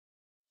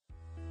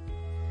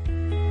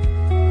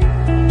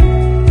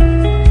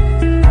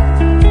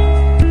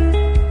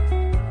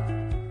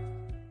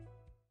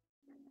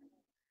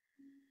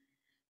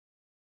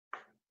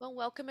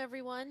Welcome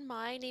everyone.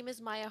 My name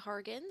is Maya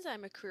Hargens.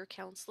 I'm a career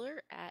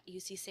counselor at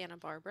UC Santa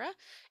Barbara,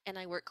 and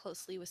I work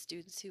closely with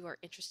students who are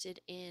interested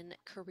in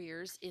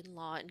careers in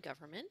law and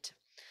government.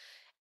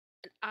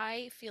 And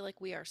I feel like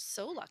we are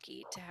so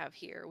lucky to have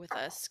here with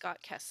us Scott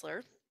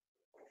Kessler.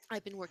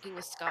 I've been working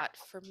with Scott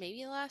for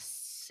maybe the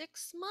last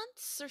 6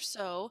 months or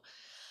so,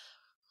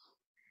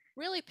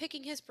 really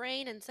picking his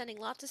brain and sending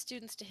lots of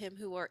students to him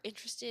who are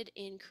interested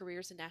in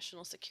careers in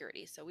national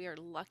security. So we are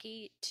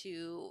lucky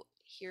to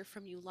hear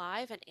from you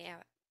live, and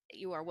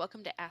you are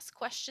welcome to ask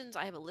questions.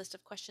 I have a list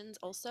of questions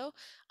also,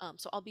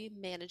 so I'll be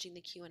managing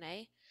the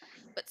Q&A.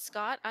 But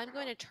Scott, I'm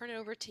going to turn it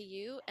over to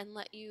you and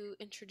let you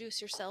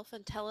introduce yourself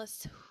and tell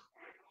us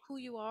who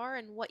you are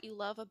and what you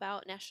love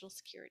about national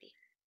security.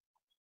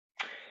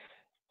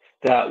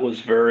 That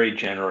was very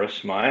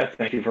generous, Maya.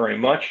 Thank you very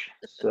much.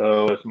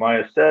 So, as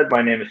Maya said,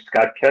 my name is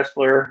Scott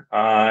Kessler.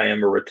 I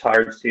am a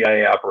retired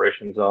CIA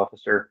operations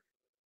officer.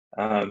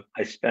 I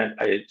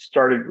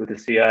started with the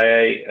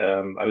CIA.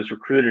 I was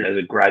recruited as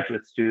a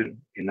graduate student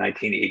in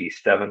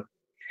 1987.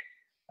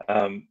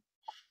 Um,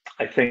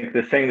 I think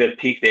the thing that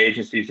piqued the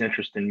agency's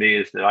interest in me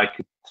is that I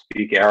could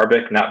speak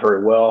Arabic, not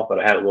very well, but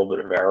I had a little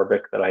bit of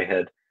Arabic that I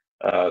had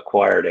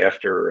acquired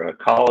after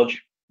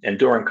college and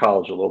during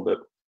college a little bit.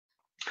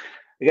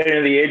 I got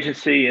into the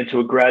agency, into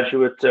a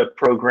graduate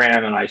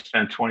program, and I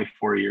spent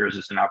 24 years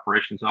as an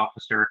operations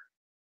officer.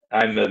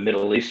 I'm a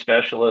Middle East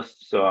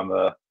specialist, so I'm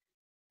a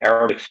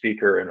Arabic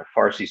speaker and a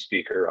Farsi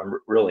speaker. I'm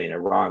really an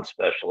Iran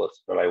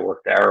specialist, but I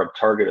worked the Arab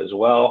target as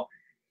well.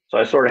 So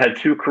I sort of had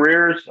two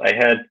careers. I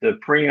had the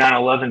pre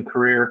 9/11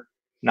 career.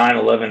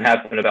 9/11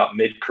 happened about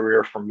mid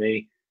career for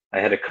me.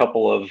 I had a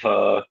couple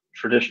of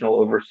traditional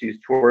overseas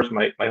tours.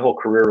 My whole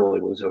career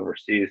really was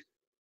overseas.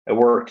 I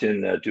worked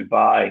in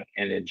Dubai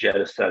and in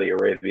Jeddah, Saudi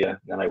Arabia.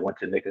 Then I went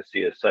to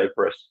Nicosia,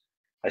 Cyprus.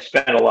 I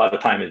spent a lot of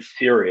time in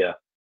Syria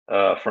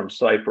from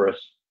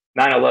Cyprus.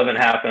 9/11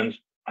 happened.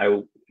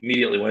 I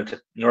immediately went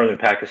to northern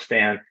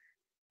Pakistan,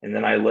 and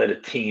then I led a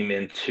team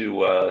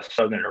into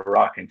southern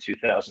Iraq in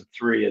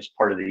 2003 as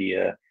part of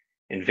the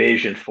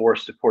invasion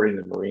force supporting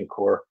the Marine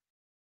Corps.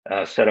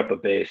 Set up a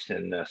base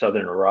in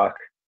southern Iraq.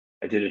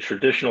 I did a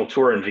traditional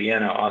tour in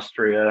Vienna,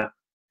 Austria.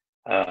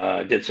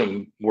 Did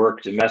some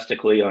work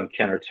domestically on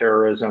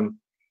counterterrorism.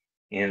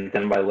 And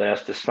then my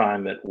last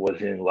assignment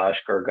was in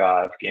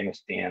Lashkar-Gah,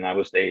 Afghanistan. I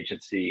was the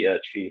agency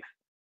chief,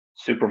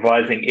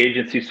 supervising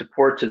agency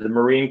support to the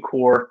Marine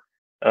Corps,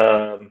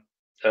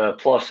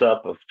 plus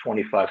up of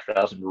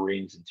 25,000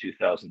 Marines in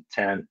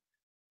 2010,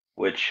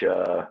 which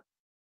I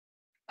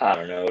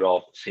don't know. It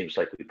all seems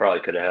like we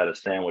probably could have had a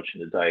sandwich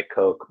and a Diet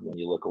Coke when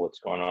you look at what's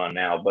going on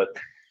now. But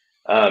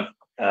uh,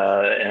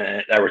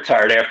 and I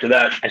retired after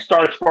that. I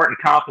started Spartan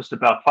Compass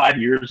about 5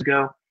 years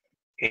ago,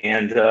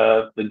 and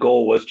the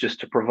goal was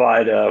just to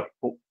provide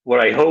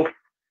what I hope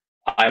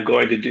I'm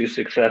going to do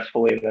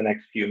successfully in the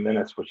next few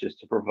minutes, which is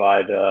to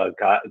provide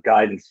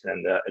guidance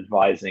and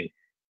advising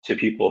to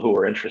people who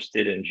are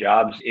interested in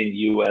jobs in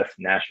U.S.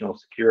 national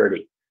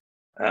security.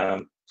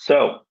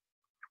 So,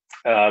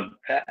 uh,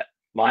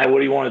 Maya, what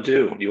do you want to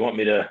do? Do you want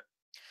me to?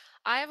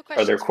 I have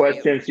Are there questions for you.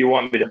 questions you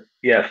want me to?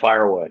 Yeah,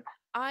 fire away.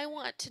 I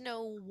want to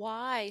know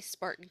why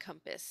Spartan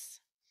Compass.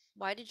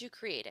 Why did you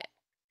create it?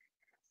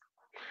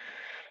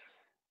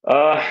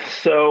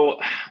 So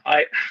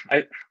I,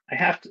 I, I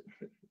have to.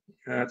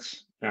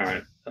 That's all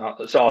right.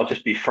 So I'll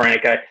just be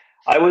frank.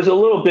 I was a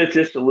little bit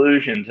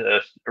disillusioned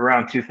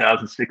around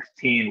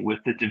 2016 with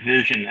the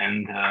division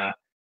and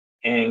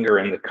anger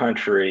in the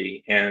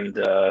country, and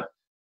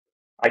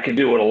I can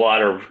do what a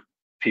lot of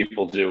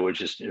people do,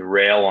 which is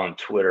rail on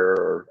Twitter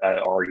or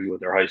argue with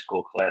their high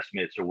school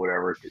classmates or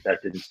whatever.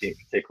 That didn't seem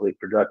particularly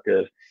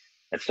productive.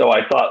 And so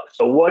I thought,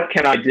 so what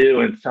can I do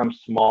in some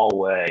small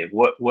way?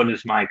 What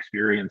does my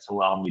experience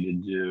allow me to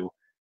do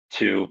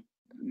to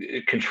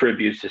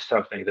contribute to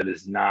something that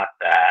is not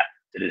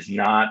that is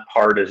not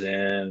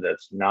partisan,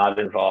 that's not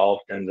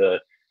involved in the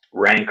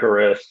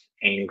rancorous,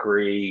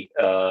 angry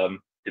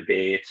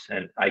debates?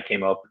 And I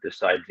came up with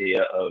this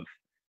idea of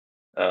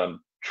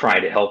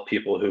trying to help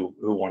people who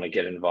want to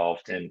get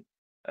involved in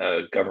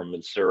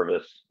government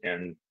service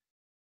and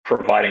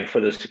providing for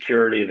the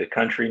security of the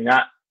country.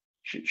 Not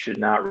should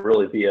not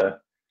really be a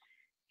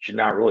should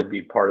not really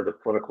be part of the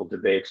political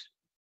debates.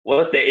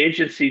 What the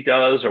agency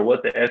does, or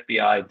what the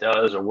FBI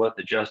does, or what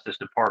the Justice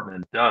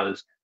Department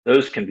does,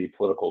 those can be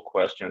political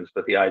questions.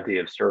 But the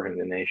idea of serving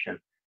the nation,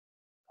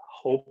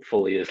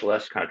 hopefully, is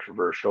less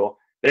controversial.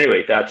 But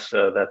anyway, that's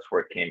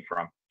where it came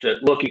from.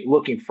 Just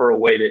looking for a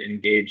way to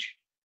engage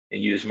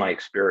and use my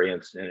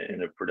experience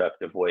in a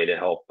productive way to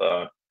help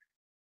the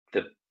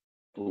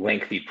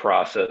lengthy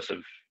process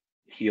of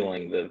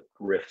healing the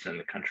rifts in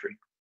the country.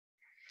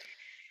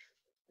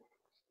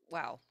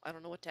 Wow, I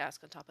don't know what to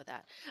ask on top of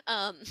that.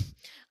 Um,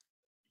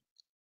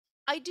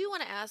 I do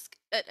want to ask,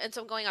 and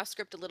so I'm going off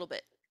script a little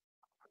bit.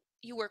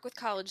 You work with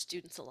college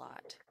students a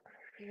lot.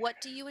 What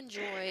do you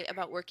enjoy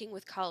about working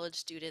with college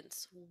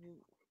students?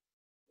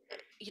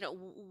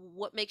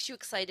 What makes you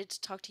excited to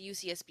talk to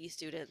UCSB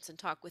students and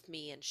talk with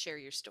me and share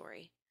your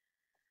story?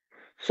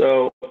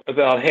 So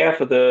about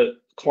half of the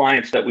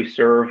clients that we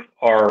serve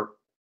are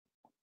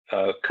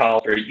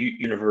college or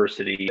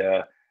university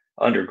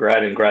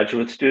undergrad and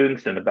graduate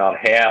students, and about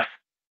half,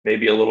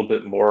 maybe a little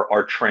bit more,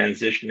 are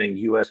transitioning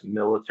U.S.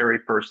 military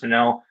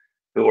personnel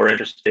who are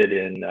interested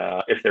in,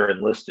 if they're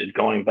enlisted,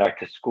 going back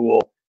to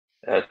school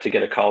to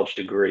get a college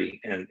degree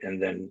and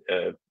then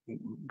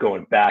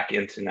going back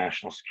into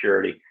national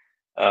security.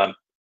 Um,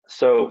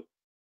 so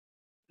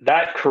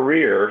that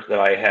career that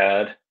I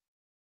had,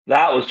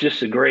 that was just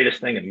the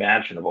greatest thing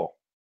imaginable.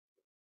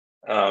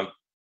 Um,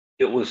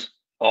 it was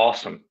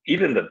awesome.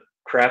 Even the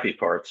crappy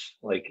parts,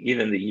 like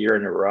even the year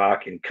in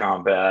Iraq in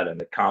combat and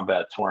the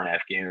combat tour in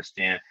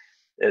Afghanistan,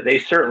 they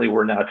certainly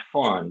were not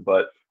fun,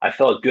 but I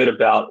felt good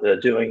about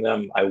doing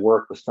them. I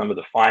worked with some of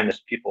the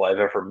finest people I've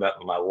ever met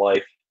in my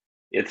life.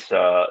 It's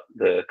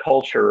the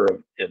culture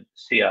of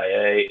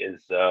CIA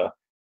is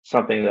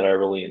something that I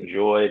really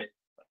enjoyed.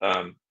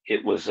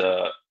 It was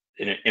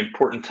an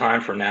important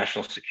time for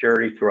national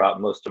security throughout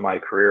most of my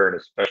career, and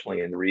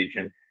especially in the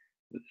region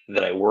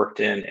that I worked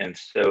in. And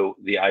so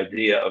the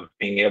idea of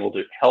being able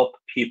to help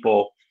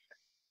people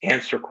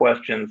answer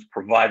questions,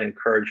 provide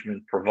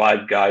encouragement,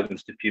 provide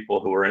guidance to people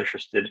who are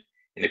interested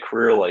in a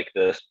career like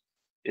this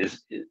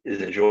is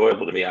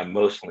enjoyable to me. I'm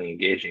mostly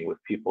engaging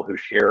with people who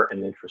share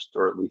an interest,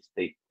 or at least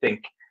they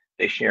think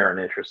they share an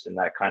interest in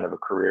that kind of a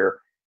career.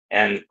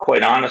 And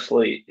quite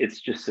honestly, it's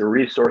just a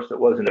resource that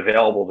wasn't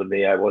available to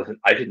me. I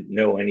didn't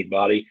know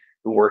anybody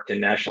who worked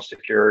in national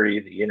security.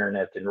 The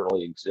internet didn't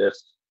really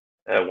exist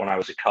when I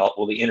was a college.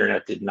 Well, the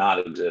internet did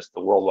not exist.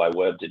 The World Wide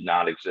Web did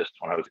not exist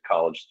when I was a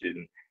college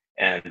student,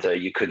 and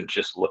you couldn't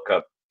just look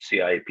up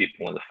CIA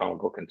people in the phone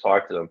book and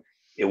talk to them.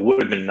 It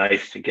would have been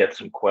nice to get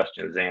some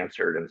questions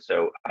answered, and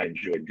so I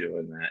enjoyed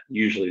doing that.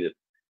 Usually,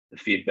 the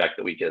feedback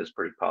that we get is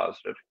pretty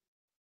positive.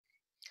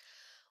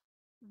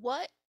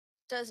 What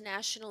does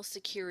national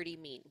security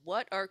mean?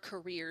 What are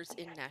careers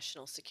in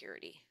national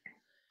security?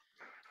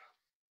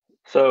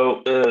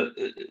 So,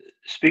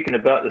 speaking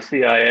about the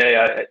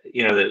CIA,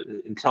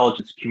 the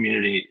intelligence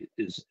community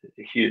is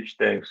a huge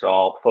thing. So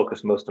I'll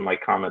focus most of my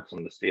comments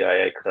on the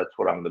CIA because that's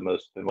what I'm the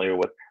most familiar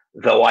with.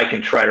 Though I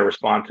can try to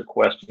respond to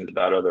questions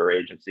about other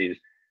agencies,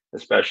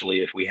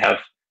 especially if we have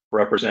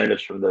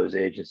representatives from those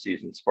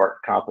agencies in Spartan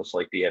Compass,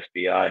 like the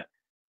FBI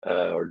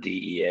or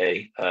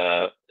DEA.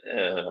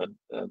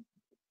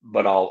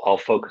 But I'll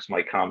focus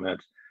my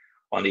comments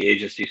on the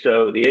agency.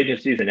 So the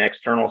agency is an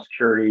external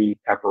security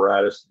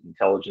apparatus,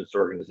 intelligence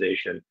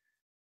organization.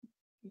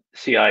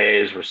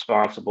 CIA is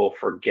responsible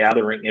for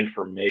gathering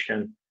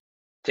information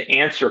to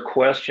answer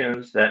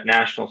questions that the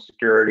national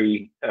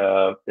security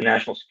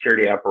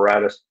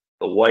apparatus,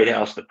 the White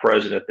House, the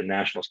president, the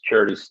national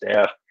security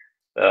staff,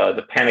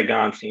 the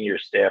Pentagon senior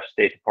staff,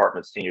 State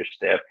Department senior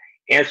staff,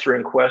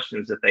 answering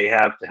questions that they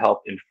have to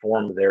help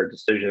inform their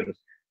decisions.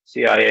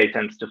 CIA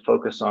tends to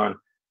focus on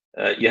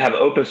you have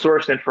open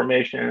source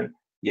information,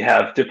 you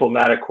have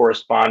diplomatic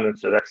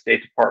correspondence, so that's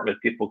State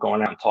Department people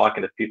going out and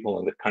talking to people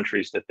in the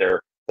countries that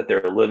they're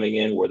living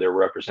in, where they're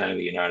representing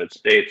the United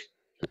States.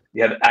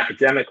 You have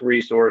academic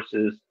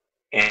resources,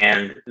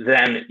 and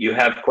then you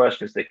have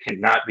questions that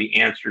cannot be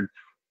answered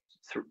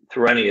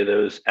through any of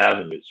those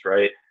avenues,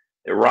 right?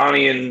 The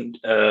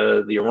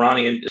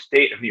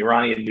state of the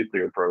Iranian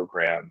nuclear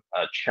program,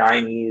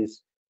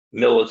 Chinese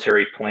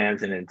military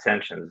plans and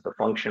intentions, the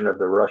function of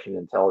the Russian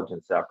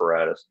intelligence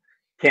apparatus.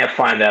 Can't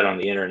find that on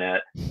the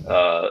internet.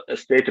 A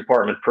State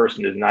Department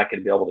person is not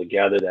going to be able to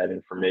gather that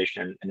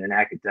information, and an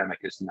academic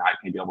is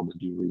not going to be able to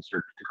do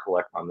research to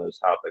collect on those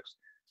topics.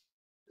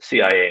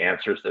 CIA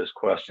answers those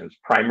questions.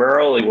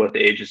 Primarily, what the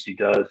agency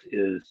does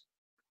is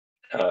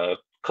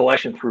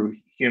collection through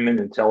human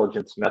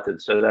intelligence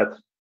methods. So that's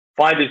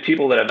finding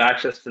people that have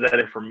access to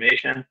that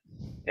information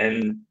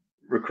and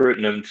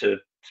recruiting them to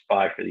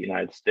spy for the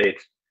United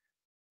States.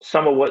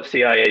 Some of what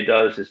CIA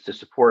does is to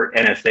support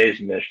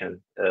NSA's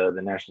mission, the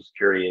National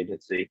Security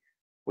Agency,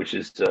 which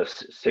is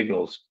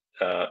signals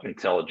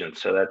intelligence.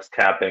 So that's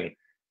tapping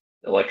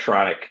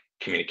electronic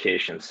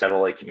communications,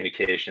 satellite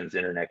communications,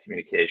 internet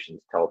communications,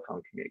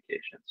 telephone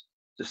communications.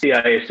 So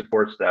CIA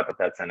supports that, but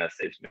that's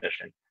NSA's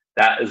mission.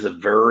 That is a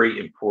very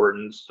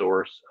important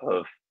source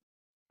of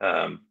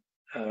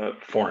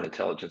foreign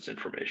intelligence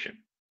information.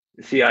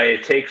 The CIA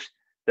takes,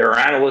 there are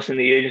analysts in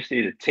the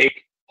agency that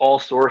take all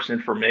source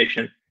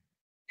information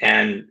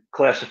and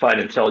classified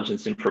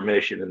intelligence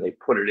information, and they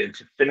put it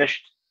into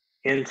finished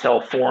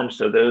intel form.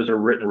 So those are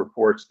written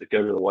reports that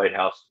go to the White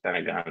House,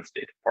 Pentagon,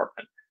 State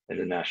Department, and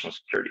the national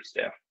security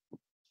staff.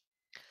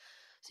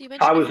 So you I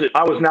mentioned a was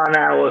I was not an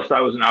analyst. I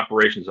was an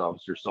operations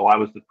officer. So I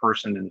was the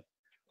person in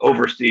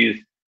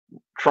overseas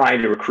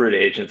trying to recruit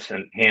agents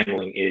and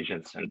handling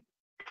agents and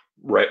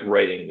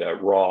writing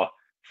raw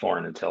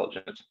foreign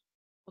intelligence.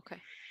 okay.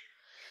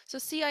 So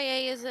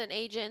CIA is an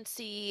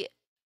agency,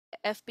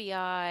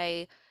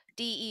 FBI,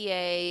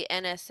 DEA,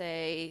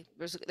 NSA.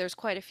 There's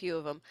quite a few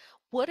of them.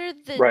 What are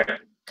the Right.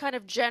 kind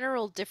of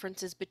general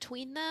differences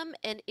between them,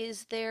 and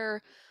is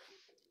there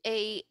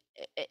a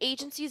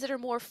agencies that are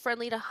more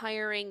friendly to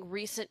hiring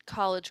recent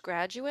college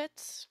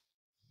graduates?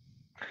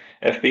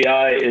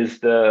 FBI is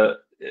the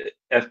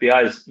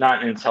FBI is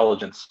not an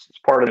intelligence. It's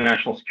part of the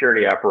national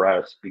security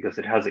apparatus because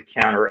it has a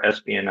counter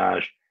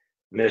espionage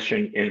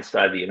mission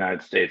inside the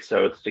United States.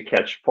 So it's to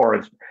catch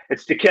foreign.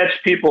 It's to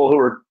catch people who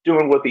are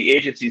doing what the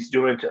agency's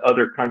doing to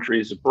other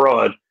countries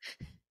abroad.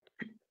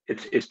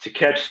 It's to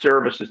catch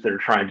services that are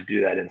trying to do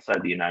that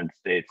inside the United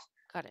States.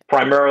 Got it.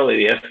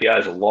 Primarily, the FBI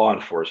is a law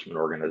enforcement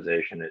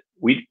organization.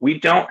 We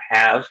don't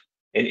have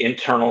an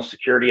internal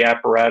security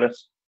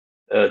apparatus.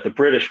 The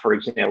British, for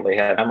example, they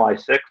have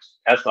MI6,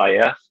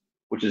 SIS,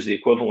 which is the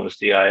equivalent of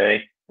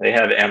CIA. They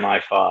have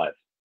MI5,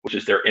 which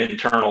is their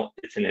internal.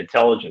 It's an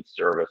intelligence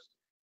service.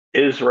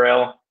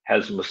 Israel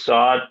has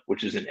Mossad,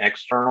 which is an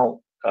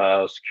external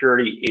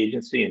security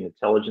agency and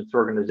intelligence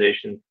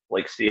organization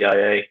like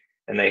CIA,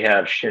 and they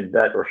have Shin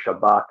Bet or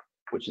Shabak,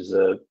 which is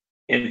a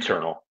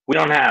internal.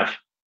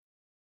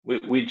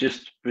 We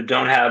just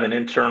don't have an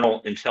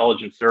internal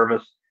intelligence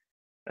service.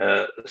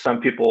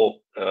 Some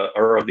people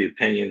are of the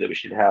opinion that we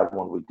should have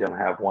one. We don't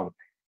have one.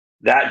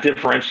 That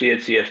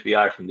differentiates the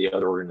FBI from the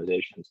other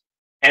organizations.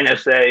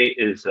 NSA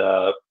is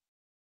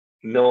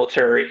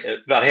military.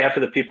 About half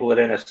of the people at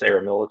NSA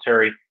are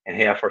military and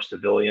half are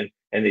civilian,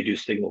 and they do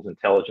signals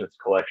intelligence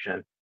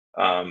collection.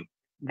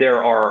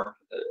 There are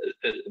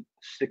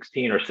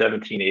 16 or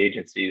 17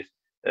 agencies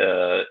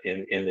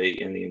in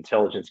the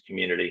intelligence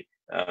community,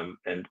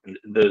 and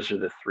those are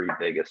the three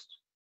biggest.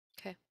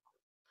 Okay.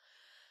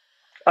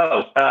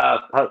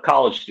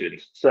 College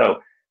students.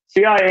 So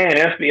CIA and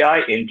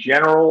FBI in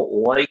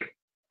general like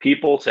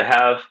people to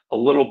have a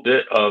little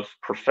bit of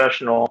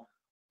professional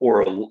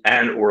or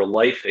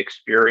life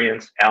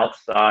experience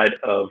outside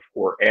of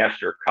or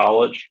after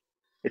college.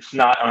 It's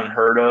not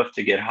unheard of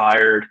to get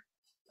hired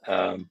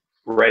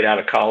right out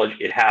of college.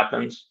 It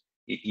happens.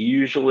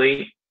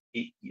 Usually,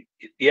 the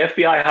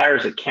FBI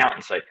hires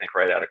accountants, I think,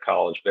 right out of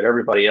college, but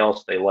everybody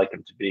else they like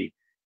them to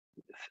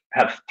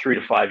have 3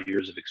 to 5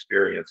 years of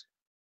experience.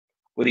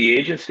 With the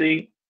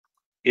agency,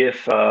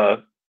 if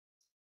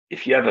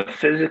you have a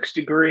physics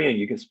degree and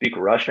you can speak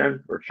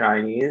Russian or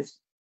Chinese,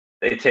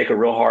 they take a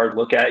real hard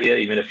look at you,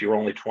 even if you're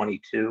only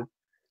 22.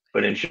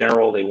 But in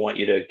general, they want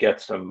you to get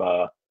some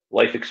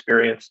life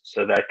experience,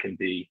 so that can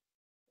be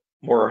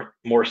more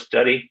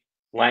study,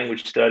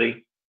 language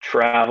study,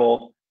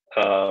 travel,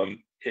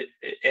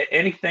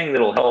 anything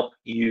that'll help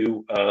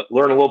you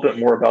learn a little bit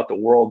more about the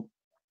world.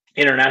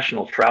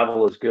 International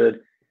travel is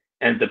good.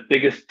 And the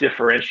biggest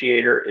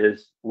differentiator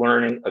is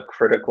learning a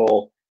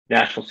critical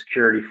national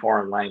security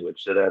foreign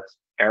language. So that's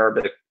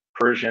Arabic,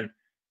 Persian,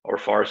 or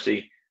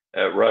Farsi,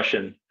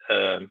 Russian,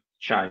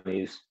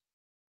 Chinese,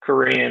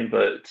 Korean,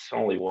 but it's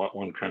only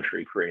one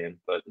country, Korean,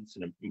 but it's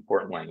an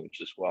important language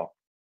as well.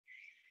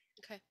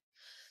 Okay.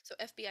 So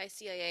FBI,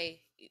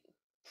 CIA,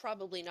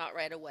 probably not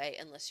right away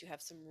unless you have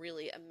some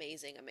really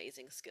amazing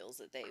skills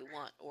that they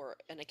want, or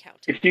an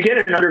accountant. If you get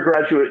an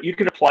undergraduate, you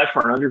can apply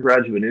for an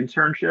undergraduate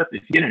internship.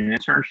 If you get an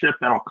internship,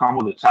 that'll come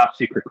with a top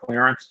secret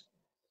clearance,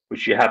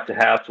 which you have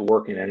to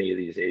work in any of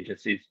these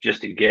agencies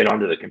just to get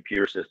onto the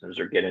computer systems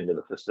or get into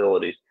the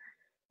facilities.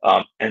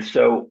 And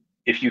so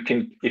if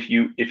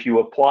you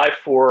apply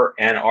for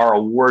and are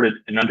awarded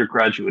an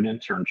undergraduate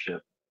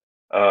internship,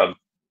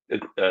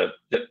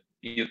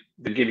 they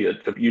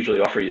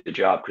usually offer you the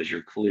job because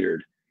you're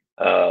cleared.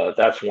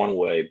 That's one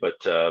way, but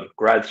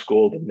grad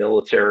school, the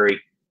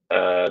military,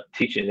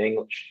 teaching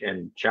English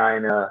in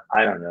China,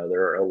 I don't know.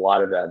 There are a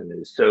lot of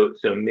avenues. So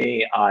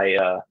me,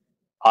 I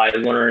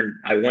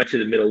went to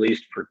the Middle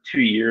East for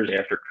 2 years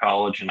after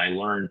college, and I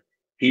learned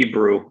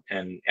Hebrew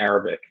and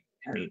Arabic,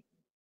 and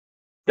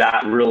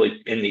that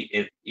really,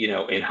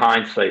 in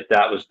hindsight,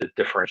 that was the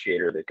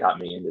differentiator that got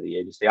me into the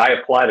agency. I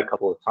applied a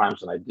couple of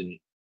times and I didn't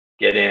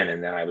get in,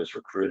 and then I was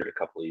recruited a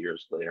couple of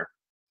years later.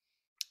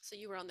 So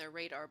you were on their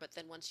radar, but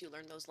then once you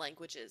learned those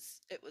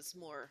languages,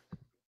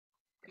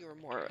 you were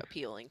more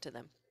appealing to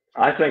them.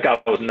 I think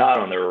I was not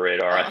on their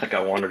radar. I Oh. think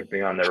I wanted to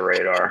be on their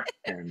radar,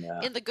 In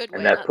the good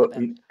and way, that not in the put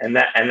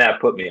bad. that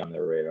put me on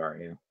their radar.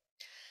 Yeah.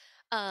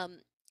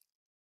 Um,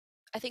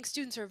 I think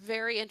students are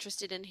very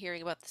interested in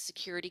hearing about the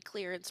security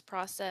clearance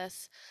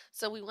process.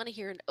 So we want to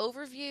hear an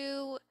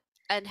overview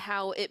and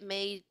how it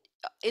may,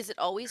 is it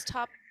always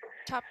top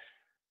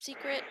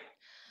secret?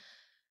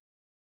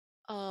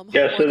 Yeah. Or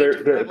So are there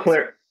different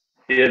levels?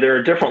 there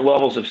are different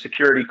levels of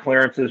security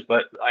clearances,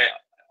 but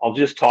I'll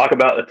just talk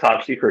about the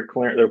top secret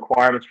clearance, the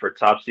requirements for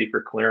top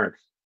secret clearance,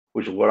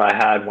 which is what I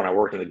had when I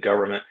worked in the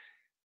government.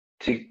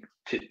 To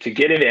to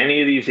get into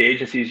any of these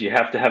agencies, you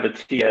have to have a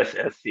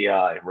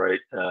TSSCI, right?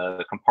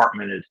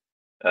 Compartmented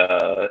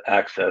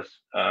access,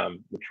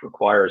 which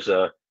requires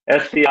a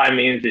SCI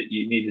means that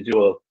you need to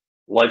do a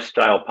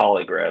lifestyle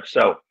polygraph.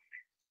 So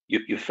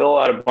you fill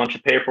out a bunch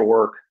of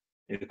paperwork,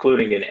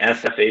 including an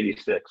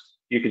SF-86.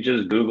 You could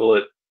just Google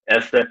it,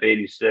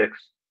 SF-86,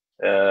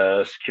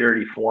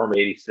 security form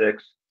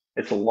 86.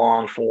 It's a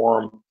long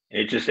form,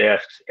 and it just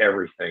asks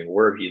everything.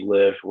 Where have you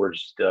lived? Where did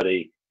you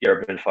study? You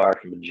ever been fired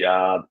from a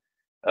job?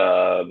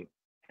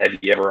 Have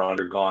you ever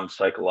undergone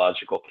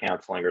psychological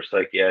counseling or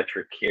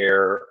psychiatric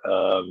care?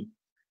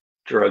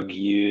 drug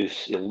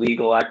use,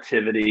 illegal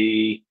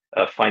activity,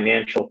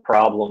 financial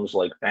problems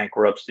like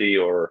bankruptcy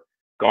or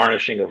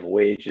garnishing of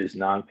wages,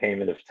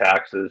 non-payment of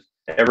taxes,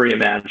 every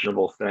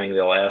imaginable thing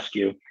they'll ask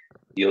you.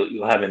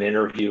 You'll have an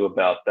interview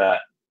about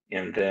that,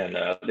 and then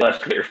they'll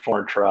ask about your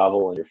foreign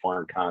travel and your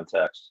foreign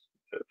contacts.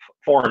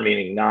 Foreign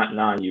meaning not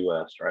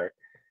non-U.S., right?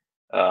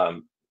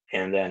 Um,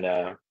 and then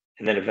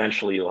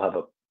eventually you'll have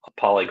a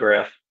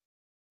polygraph,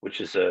 which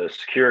is a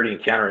security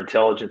and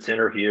counterintelligence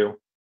interview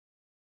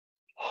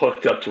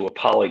hooked up to a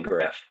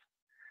polygraph.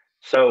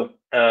 So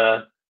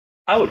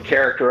I would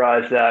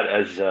characterize that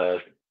as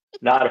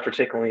not a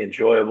particularly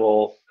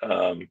enjoyable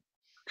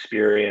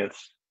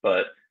experience,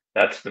 but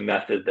that's the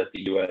method that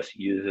the U.S.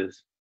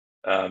 uses.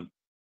 Um,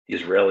 the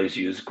Israelis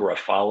use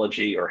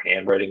graphology or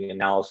handwriting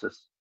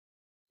analysis,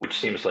 which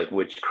seems like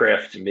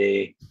witchcraft to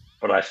me,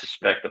 but I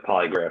suspect the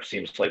polygraph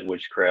seems like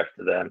witchcraft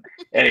to them.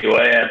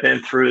 Anyway, I've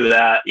been through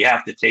that. You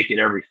have to take it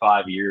every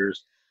 5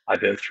 years.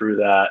 I've been through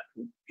that,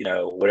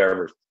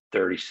 whatever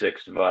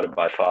 36 divided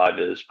by 5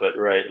 is, but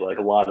right, like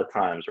a lot of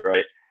times,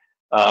 right?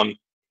 Um,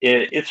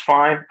 it's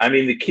fine. I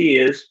mean, the key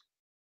is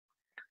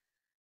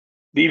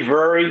be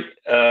very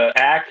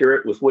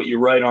accurate with what you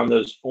write on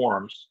those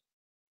forms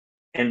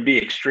and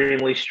be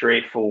extremely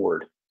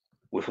straightforward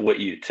with what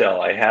you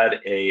tell. I had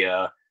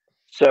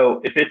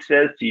so if it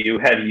says to you,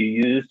 have you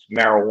used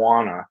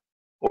marijuana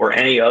or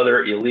any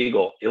other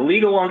illegal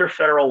under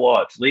federal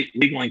law? It's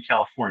legal in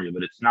California,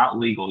 but it's not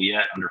legal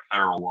yet under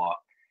federal law.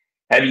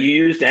 Have you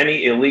used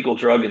any illegal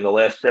drug in the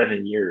last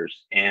 7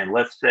 years? And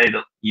let's say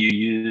that you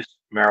used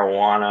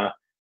marijuana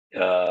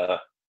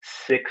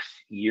 6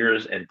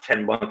 years and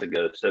 10 months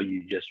ago. So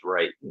you just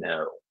write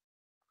no.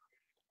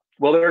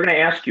 Well, they're going to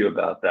ask you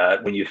about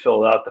that when you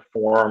filled out the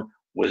form.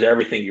 Was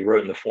everything you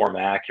wrote in the form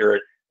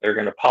accurate? They're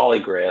going to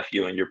polygraph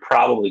you, and you're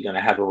probably going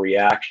to have a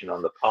reaction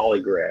on the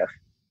polygraph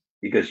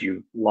because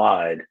you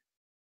lied.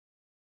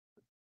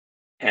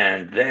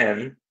 And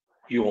then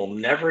you will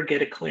never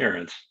get a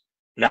clearance,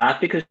 not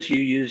because you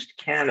used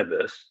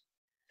cannabis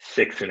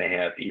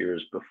 6.5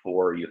 years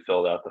before you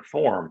filled out the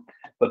form,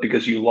 but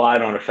because you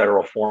lied on a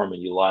federal form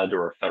and you lied to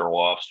a federal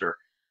officer,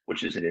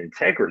 which is an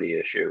integrity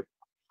issue.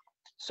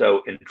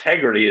 So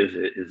integrity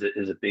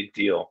is a big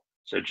deal.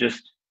 So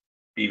just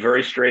be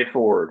very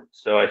straightforward.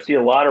 So I see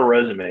a lot of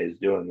resumes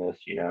doing this,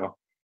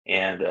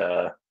 and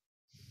the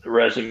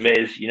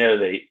resumes,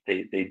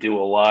 they do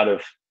a lot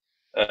of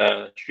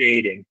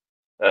shading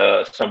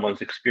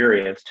someone's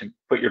experience to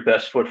put your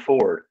best foot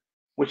forward,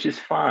 which is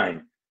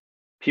fine.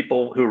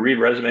 People who read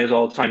resumes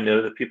all the time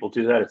know that people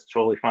do that. It's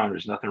totally fine.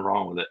 There's nothing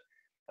wrong with it.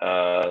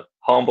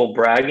 Humble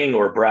bragging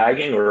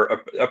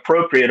or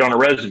appropriate on a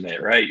resume,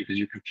 right? Because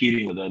you're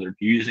competing with you're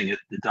using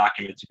the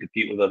document to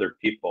compete with other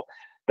people.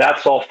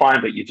 That's all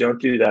fine, but you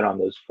don't do that on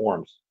those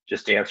forms.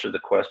 Just answer the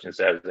questions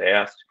as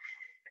asked.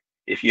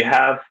 If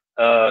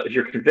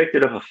you're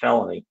convicted of a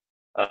felony,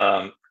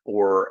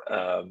 or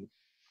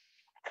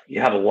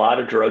you have a lot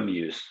of drug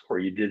use, or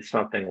you did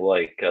something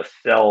like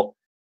sell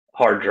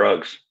hard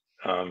drugs,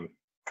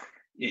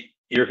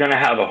 you're going to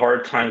have a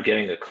hard time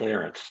getting a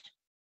clearance.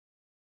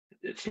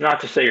 It's not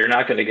to say you're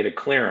not going to get a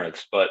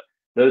clearance, but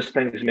those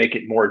things make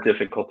it more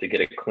difficult to get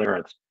a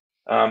clearance.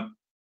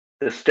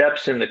 The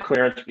steps in the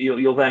clearance,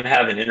 you'll then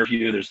have an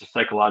interview. There's a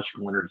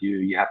psychological interview.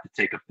 You have to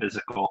take a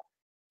physical.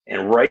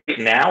 And right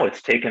now,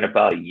 it's taken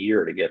about a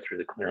year to get through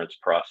the clearance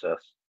process.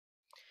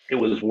 It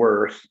was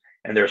worse,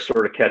 and they're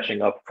sort of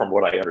catching up from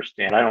what I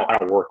understand. I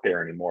don't work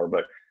there anymore,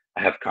 but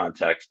I have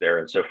contacts there.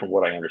 And so from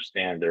what I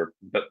understand, they're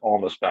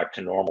almost back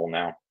to normal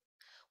now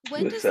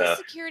When with does the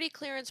security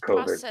clearance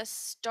COVID. process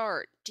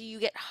start? Do you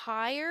get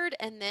hired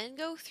and then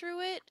go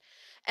through it?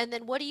 And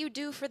then what do you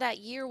do for that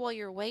year while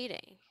you're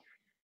waiting?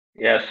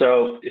 Yeah,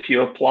 so if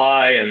you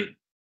apply and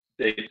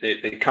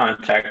they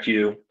contact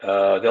you,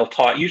 they'll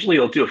talk. Usually,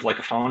 they'll do it like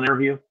a phone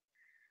interview,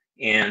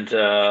 and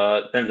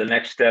then the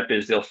next step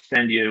is they'll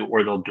send you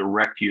or they'll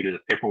direct you to the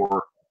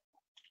paperwork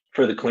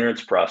for the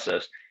clearance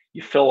process.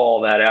 You fill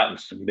all that out and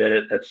submit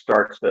it. That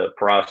starts the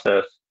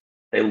process.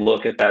 They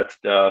look at that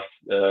stuff.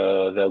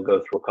 They'll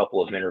go through a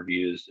couple of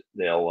interviews.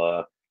 They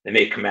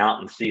may come out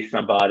and see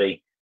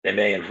somebody. They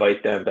may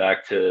invite them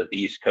back to the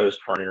East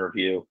Coast for an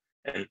interview,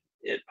 and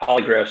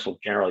polygraphs will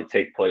generally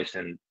take place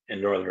in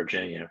Northern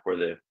Virginia, where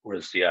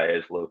the CIA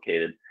is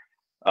located.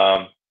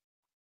 Um,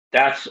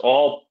 that's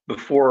all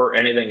before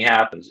anything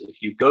happens.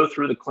 If you go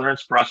through the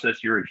clearance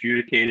process, you're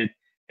adjudicated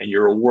and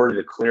you're awarded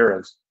a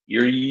clearance,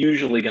 you're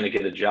usually going to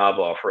get a job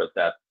offer at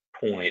that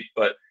point.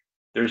 But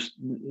it's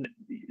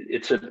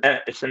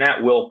an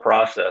at-will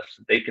process.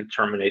 They can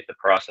terminate the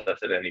process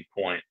at any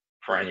point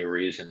for any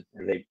reason,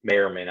 and they may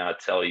or may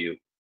not tell you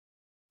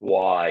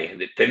why.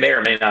 They may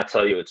or may not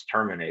tell you it's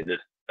terminated.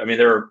 I mean,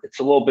 it's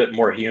a little bit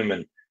more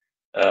human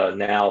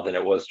now than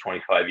it was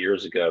 25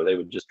 years ago. They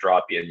would just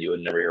drop you and you would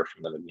never hear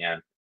from them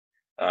again.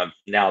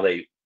 Now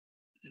they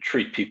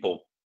treat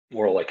people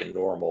more like a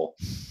normal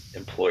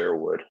employer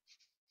would.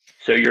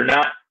 So you're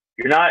not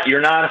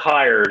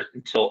hired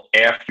until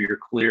after you're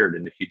cleared,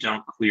 and if you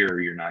don't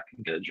clear, you're not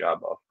going to get a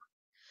job offer.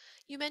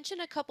 You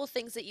mentioned a couple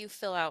things that you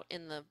fill out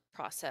in the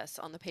process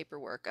on the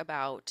paperwork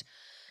about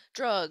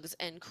drugs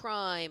and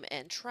crime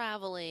and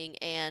traveling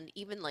and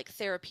even like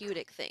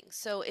therapeutic things.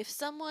 So if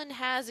someone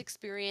has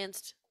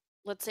experienced,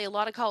 let's say a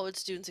lot of college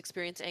students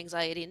experience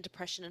anxiety and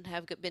depression and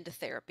have been to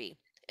therapy,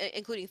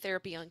 including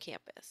therapy on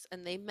campus,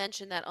 and they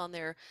mention that on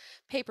their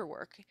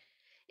paperwork,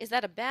 is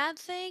that a bad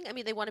thing? I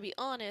mean, they want to be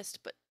honest,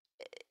 but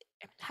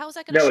how is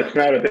that going to No, show it's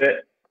not a good?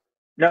 bit.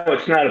 No,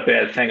 it's not a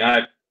bad thing.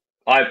 I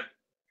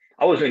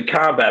I was in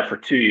combat for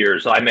 2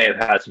 years. I may have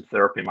had some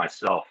therapy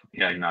myself.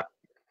 Not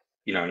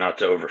not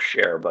to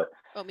overshare, but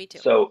Oh, me too.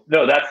 so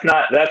no, that's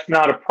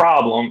not a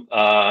problem.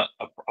 A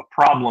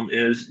problem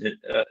is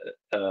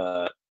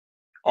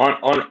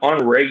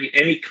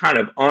any kind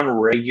of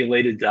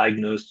unregulated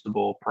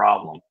diagnosable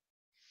problem.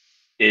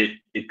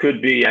 It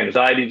could be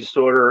anxiety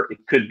disorder.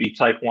 It could be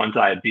type 1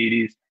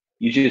 diabetes.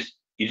 You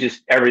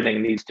just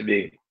everything needs to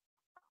be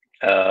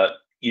uh,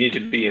 you need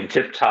to be in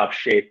tip top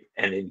shape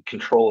and in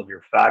control of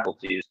your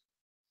faculties.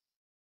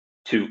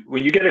 To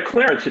when you get a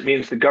clearance, it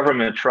means the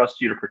government trusts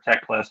you to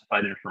protect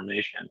classified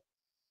information,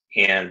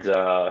 and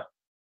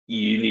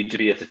you need to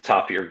be at the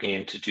top of your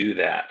game to do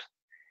that.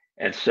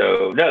 And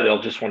so, no,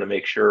 they'll just want to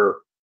make sure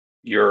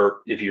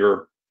if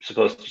you're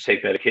supposed to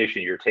take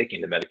medication, you're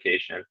taking the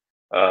medication.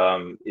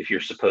 If you're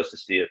supposed to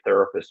see a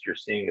therapist, you're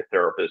seeing a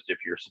therapist. If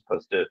you're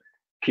supposed to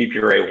keep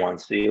your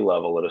A1C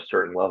level at a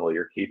certain level,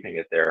 you're keeping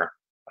it there.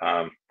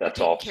 You're That's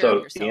taking all. care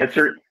of So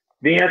yourself.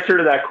 the answer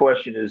to that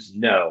question is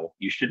no.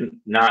 You shouldn't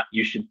not.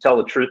 You should tell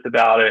the truth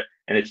about it,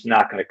 and it's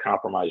not going to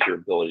compromise your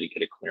ability to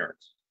get a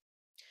clearance.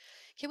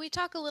 Can we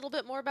talk a little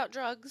bit more about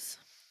drugs?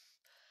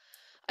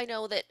 I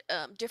know that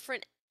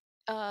different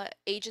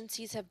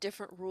agencies have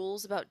different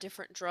rules about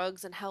different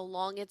drugs and how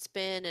long it's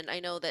been, and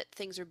I know that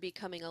things are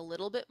becoming a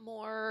little bit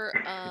more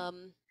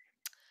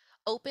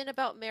open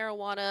about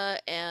marijuana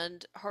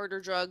and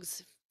harder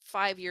drugs,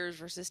 5 years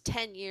versus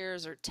 10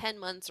 years or 10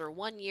 months or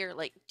 1 year.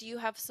 Like, do you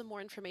have some more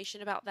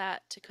information about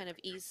that to kind of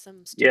ease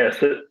some Yeah.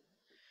 students?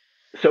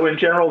 So in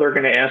general, they're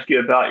going to ask you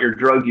about your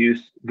drug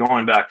use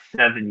going back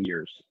 7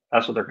 years.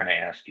 That's what they're going to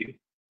ask you.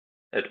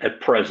 At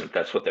present,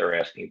 that's what they're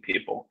asking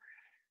people.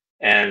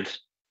 And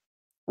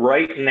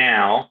right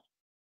now,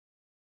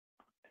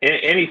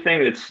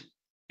 anything that's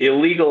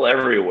illegal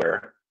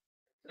everywhere,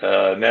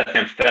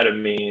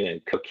 methamphetamine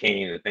and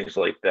cocaine and things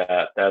like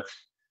that,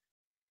 that's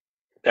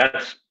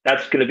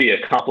going to be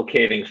a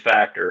complicating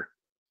factor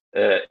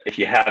if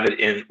you have it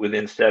in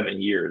within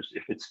 7 years.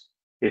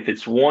 If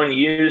it's one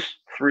use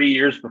 3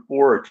 years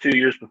before or 2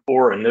 years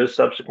before and no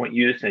subsequent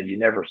use and you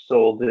never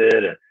sold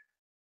it, and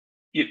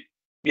you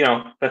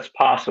that's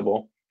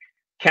possible.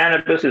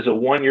 Cannabis is a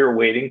 1 year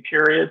waiting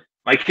period.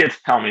 My kids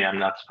tell me I'm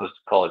not supposed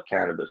to call it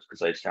cannabis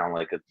because I sound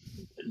like a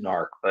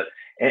narc. But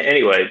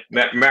anyway,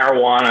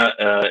 marijuana,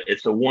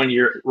 it's a 1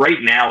 year.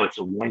 Right now, it's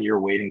a 1 year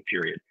waiting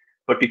period.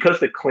 But because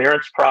the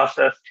clearance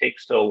process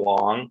takes so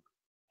long,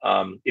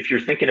 if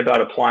you're thinking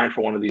about applying for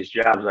one of these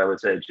jobs, I would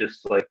say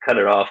just like cut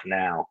it off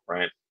now,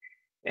 right?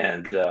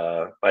 And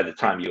by the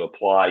time you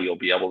apply, you'll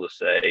be able to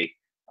say,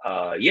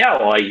 "Yeah,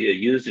 well, I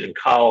used it in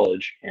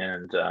college,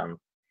 and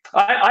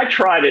I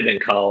tried it in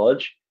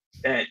college,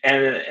 and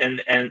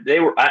they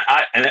were,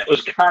 and it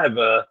was kind of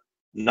a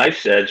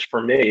knife's edge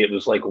for me. It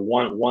was like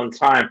one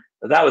time,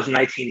 but that was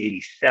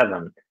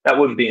 1987. That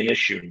wouldn't be an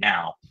issue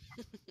now.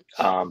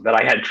 But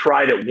I had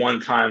tried it one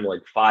time,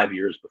 like 5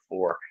 years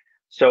before.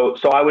 So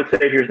I would say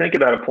if you're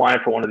thinking about applying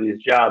for one of these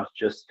jobs,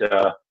 just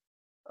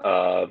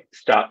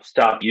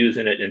stop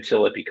using it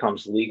until it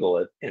becomes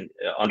legal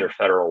under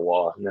federal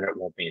law, and then it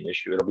won't be an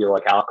issue. It'll be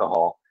like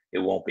alcohol; it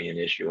won't be an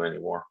issue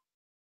anymore.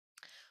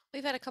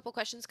 We've had a couple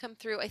questions come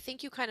through. I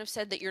think you kind of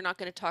said that you're not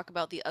going to talk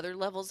about the other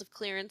levels of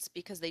clearance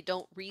because they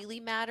don't really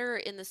matter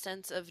in the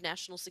sense of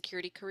national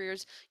security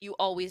careers. You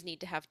always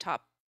need to have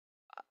top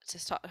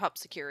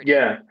security.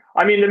 Yeah,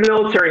 I mean the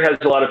military has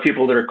a lot of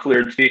people that are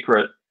cleared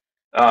secret.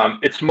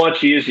 It's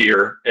much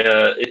easier.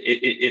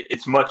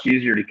 It's much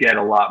easier to get.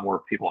 A lot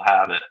more people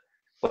have it,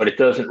 but it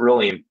doesn't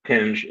really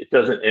impinge. It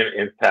doesn't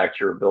impact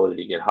your ability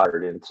to get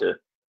hired into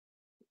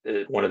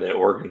one of the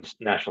organs,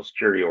 national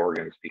security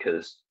organs,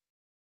 because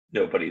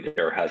nobody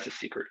there has a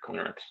secret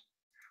clearance.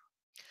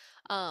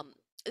 Um,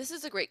 this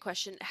is a great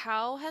question.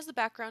 How has the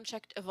background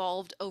check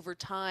evolved over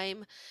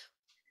time?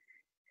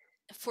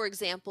 For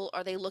example,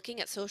 are they looking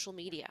at social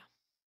media?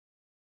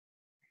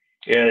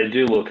 Yeah, they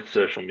do look at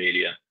social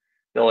media.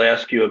 They'll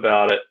ask you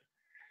about it.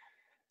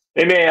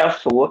 They may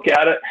ask to look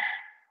at it.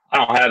 I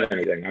don't have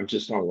anything. I'm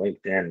just on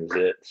LinkedIn. Is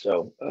it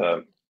so?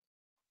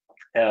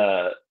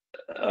 Uh,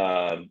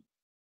 um,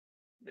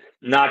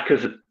 Not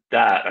because of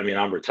that. I mean,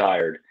 I'm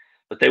retired,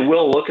 but they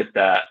will look at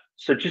that.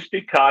 So just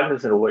be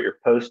cognizant of what you're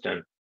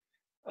posting.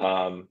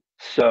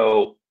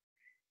 So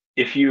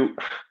if you,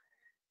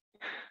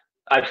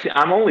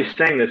 I'm only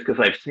saying this because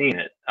I've seen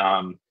it.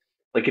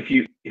 Like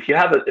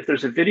if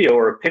there's a video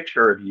or a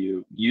picture of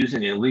you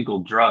using an illegal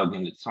drug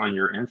and it's on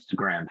your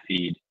Instagram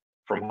feed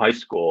from high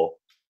school,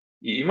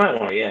 you might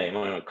want to, yeah, you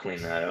might want to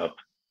clean that up.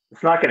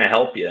 It's not going to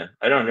help you.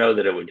 I don't know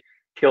that it would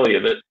kill you,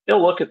 but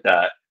they'll look at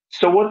that.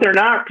 So what they're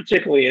not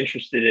particularly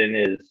interested in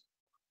is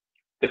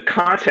the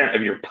content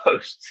of your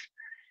posts,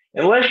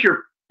 unless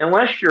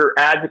you're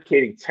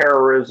advocating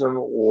terrorism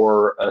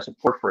or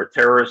support for a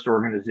terrorist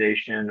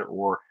organization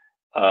or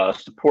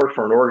support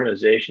for an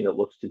organization that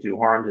looks to do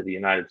harm to the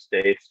United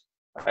States.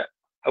 I,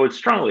 I would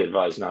strongly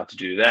advise not to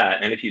do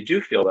that. And if you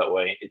do feel that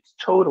way, it's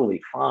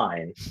totally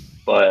fine.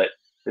 But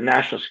the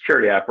national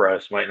security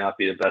apparatus might not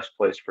be the best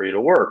place for you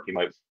to work. You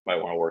might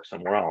want to work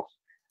somewhere else.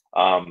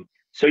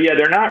 So yeah,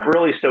 they're not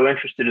really so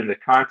interested in the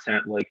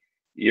content. Like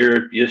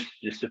you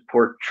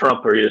support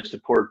Trump or you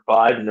support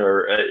Biden,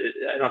 or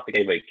I don't think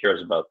anybody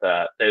cares about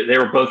that. They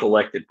were both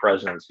elected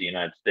presidents of the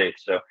United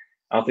States, so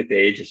I don't think the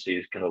agency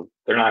is gonna.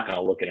 They're not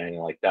gonna look at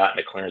anything like that in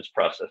the clearance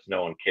process.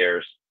 No one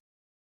cares.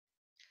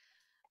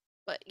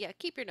 But yeah,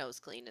 keep your nose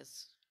clean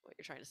is what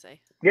you're trying to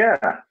say. Yeah,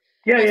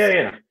 yeah, Well, yeah,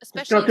 yeah. Just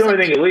especially don't if do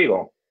anything something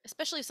illegal.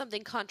 especially if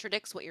something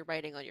contradicts what you're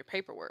writing on your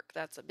paperwork.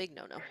 That's a big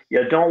no-no.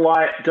 Yeah, don't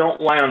lie.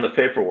 Don't lie on the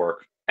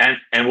paperwork.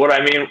 And what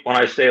I mean when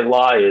I say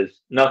lie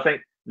is nothing,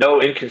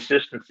 no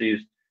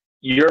inconsistencies.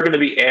 You're going to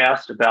be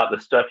asked about the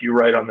stuff you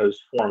write on those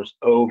forms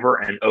over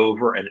and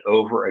over and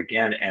over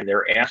again, and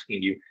they're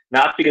asking you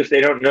not because they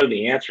don't know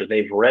the answer.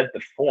 They've read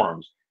the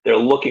forms. They're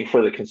looking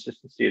for the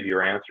consistency of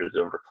your answers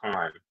over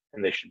time,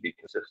 and they should be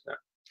consistent.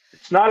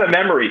 It's not a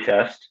memory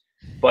test,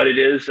 but it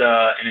is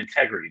an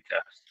integrity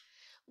test.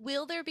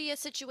 Will there be a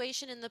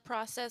situation in the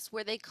process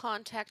where they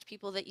contact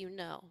people that you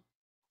know?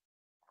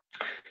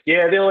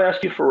 Yeah, they'll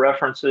ask you for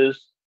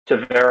references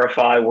to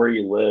verify where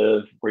you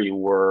live, where you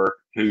work,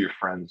 who your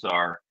friends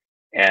are,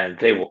 and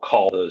they will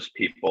call those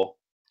people.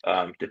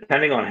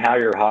 Depending on how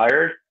you're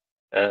hired,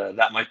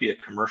 that might be a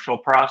commercial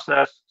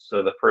process.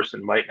 So the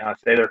person might not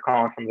say they're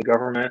calling from the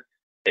government.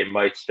 They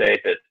might say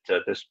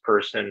that this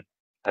person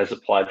has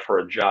applied for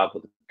a job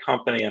with a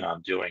company and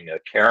I'm doing a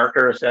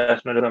character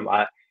assessment of them.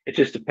 It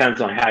just depends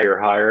on how you're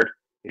hired.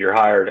 If you're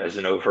hired as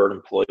an overt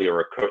employee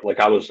or like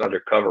I was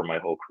undercover my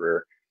whole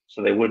career,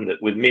 so they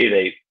wouldn't. With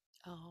me,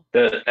 Oh.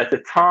 at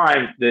the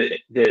time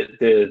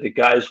the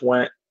guys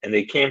went and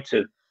they came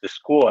to the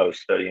school I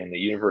was studying, the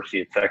University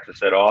of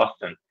Texas at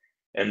Austin,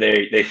 and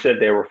they said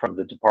they were from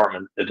the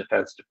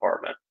Defense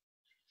Department,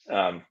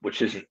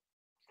 which isn't.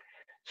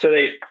 So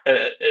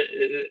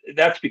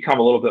that's become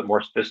a little bit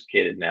more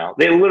sophisticated now.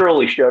 They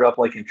literally showed up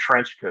like in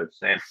trench coats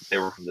saying they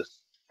were from this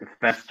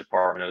Defense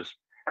Department. It was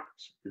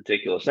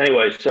ridiculous.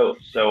 Anyway,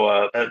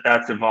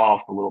 that's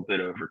evolved a little bit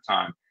over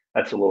time.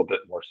 That's a little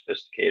bit more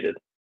sophisticated,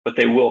 but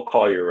they will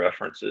call your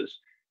references,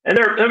 and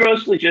they're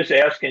mostly just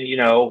asking,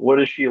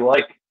 what is she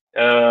like?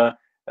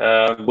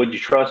 Would you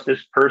trust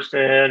this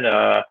person?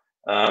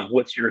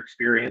 What's your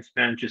experience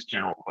been? Just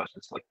general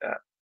questions like that.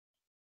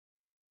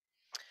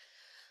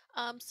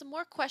 Some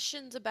more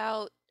questions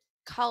about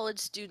college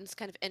students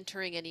kind of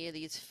entering any of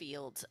these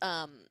fields.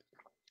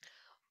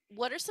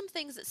 What are some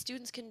things that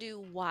students can do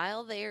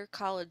while they're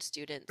college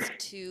students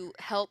to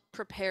help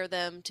prepare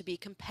them to be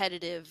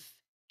competitive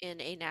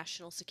in a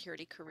national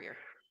security career?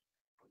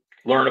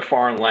 Learn a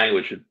foreign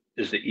language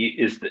is the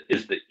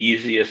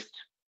easiest.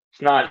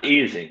 It's not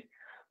easy,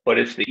 but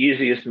it's the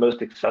easiest,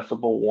 most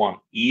accessible one.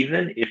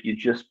 Even if you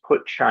just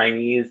put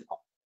Chinese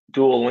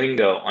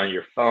Duolingo on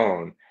your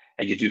phone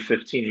and you do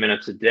 15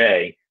 minutes a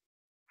day,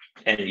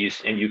 and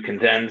you can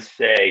then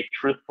say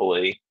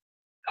truthfully,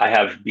 I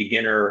have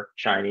beginner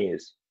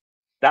Chinese.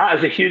 That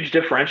is a huge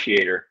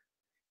differentiator.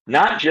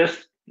 Not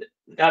just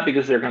not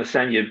because they're going to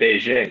send you to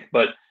Beijing,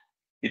 but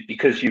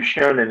because you've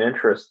shown an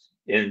interest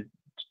in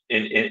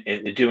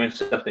doing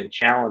something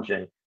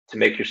challenging to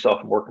make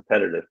yourself more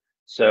competitive.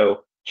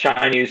 So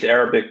Chinese,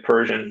 Arabic,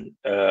 Persian,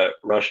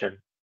 Russian,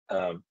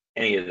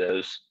 any of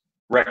those.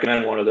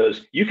 Recommend one of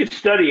those. You could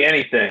study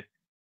anything,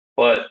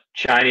 but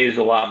Chinese is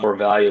a lot more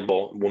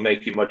valuable. Will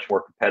make you much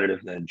more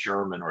competitive than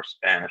German or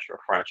Spanish or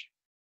French.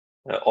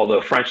 Although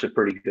French is a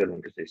pretty good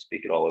one because they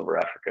speak it all over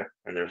Africa,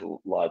 and there's a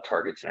lot of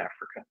targets in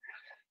Africa.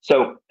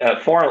 So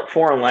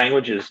foreign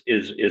language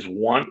is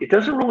one. It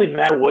doesn't really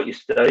matter what you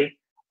study.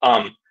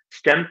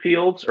 STEM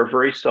fields are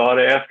very sought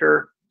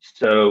after.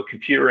 So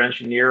computer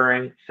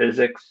engineering,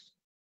 physics,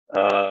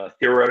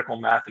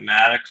 theoretical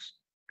mathematics,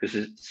 because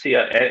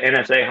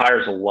NSA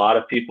hires a lot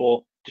of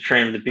people to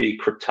train them to be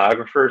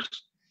cryptographers.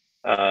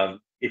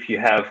 If you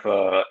have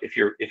if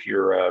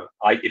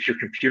your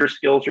computer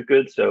skills are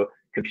good, so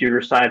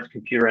computer science,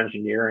 computer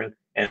engineering,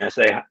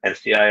 NSA and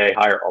CIA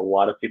hire a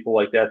lot of people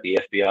like that. The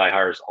FBI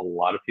hires a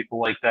lot of people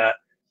like that.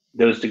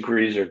 Those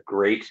degrees are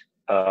great.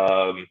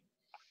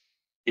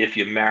 If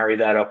you marry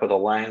that up with a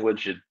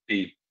language, it'd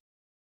be,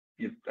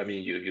 I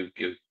mean,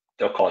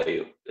 they'll call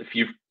you if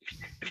you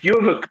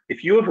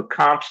have a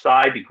comp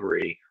sci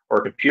degree or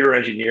a computer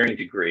engineering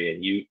degree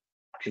and you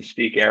can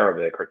speak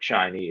Arabic or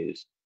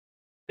Chinese,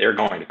 they're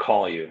going to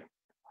call you.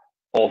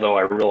 Although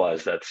I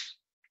realize that's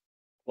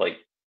like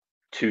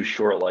two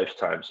short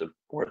lifetimes of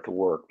worth of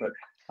work, but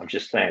I'm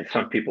just saying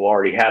some people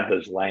already have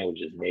those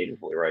languages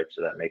natively, right?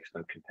 So that makes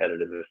them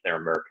competitive if they're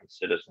American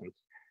citizens.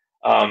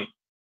 Um,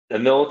 the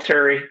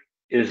military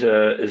is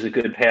a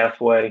good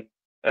pathway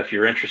if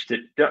you're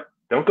interested.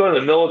 don't go to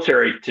the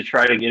military to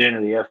try to get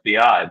into the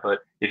FBI. But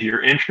if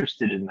you're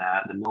interested in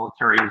that, the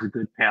military is a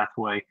good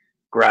pathway.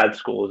 Grad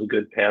school is a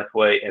good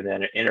pathway, and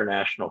then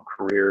international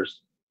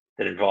careers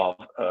that involve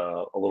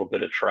a little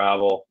bit of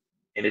travel.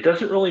 And it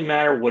doesn't really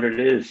matter what it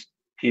is,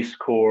 Peace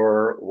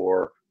Corps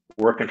or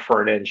working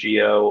for an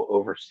NGO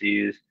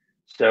overseas.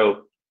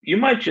 So you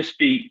might just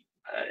be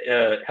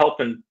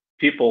helping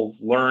people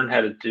learn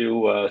how to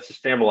do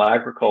sustainable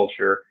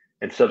agriculture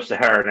in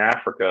sub-Saharan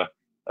Africa.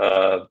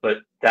 But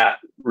that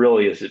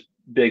really is a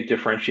big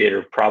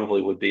differentiator,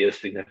 probably would be as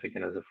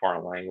significant as a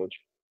foreign language.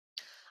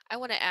 I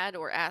want to add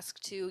or ask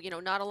too,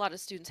 not a lot of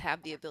students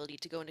have the ability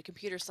to go into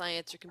computer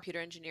science or computer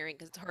engineering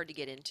because it's hard to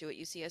get into at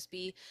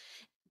UCSB.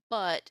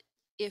 But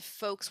if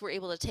folks were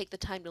able to take the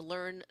time to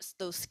learn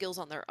those skills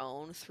on their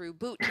own through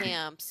boot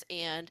camps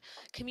and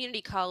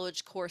community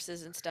college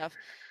courses and stuff,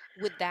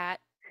 would that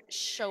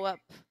show up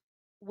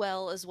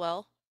well as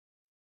well?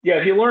 Yeah,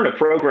 if you learn a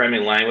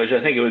programming language,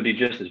 I think it would be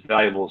just as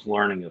valuable as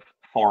learning a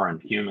foreign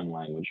human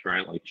language,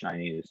 right? Like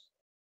Chinese.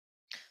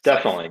 So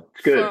Definitely,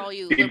 it's for good. all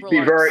you liberal Be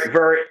arts,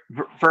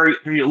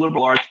 very a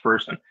liberal arts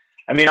person.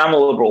 I mean, I'm a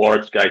liberal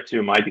arts guy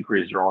too. My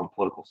degrees are all in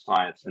political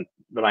science, and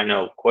but I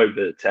know quite a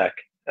bit of tech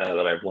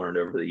that I've learned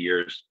over the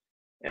years,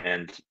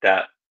 and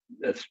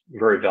that's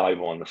very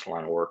valuable in this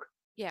line of work.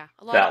 yeah,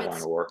 That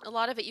line of work. a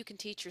lot of it you can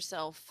teach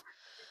yourself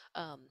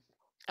um,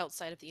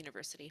 outside of the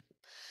university.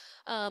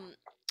 Um,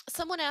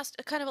 Someone asked,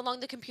 kind of along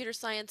the computer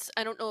science,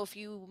 I don't know if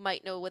you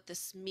might know what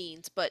this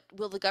means, but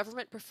will the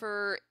government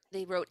prefer,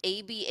 they wrote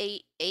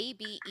ABET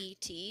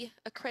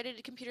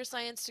accredited computer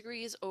science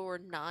degrees or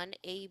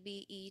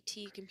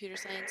non-ABET computer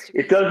science It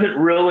degrees? doesn't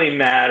really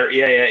matter.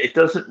 Yeah, it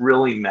doesn't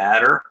really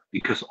matter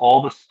because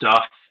all the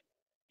stuff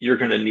you're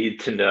going to need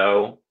to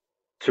know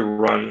to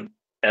run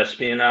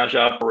espionage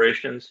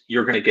operations,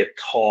 you're going to get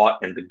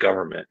taught in the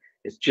government.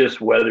 It's just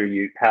whether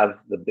you have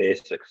the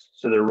basics.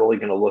 So they're really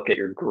going to look at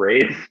your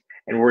grades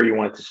and where you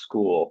went to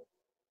school.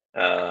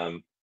 So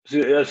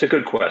that's a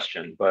good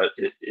question, but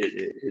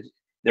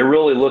they're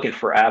really looking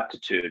for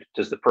aptitude.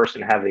 Does the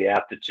person have the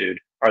aptitude?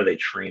 Are they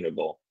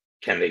trainable?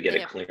 Can they get They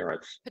a have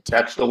clearance?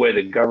 That's the potential. way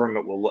the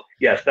government will look.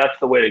 Yes, that's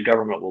the way the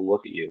government will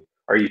look at you.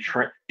 Are you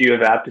Okay. do you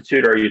have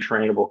aptitude? Are you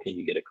trainable? Can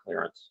you get a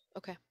clearance?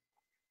 Okay.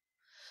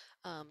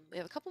 We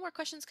have a couple more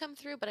questions come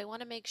through, but I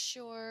want to make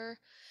sure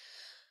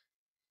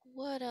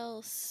what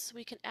else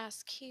we can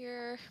ask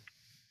here.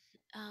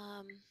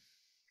 Um,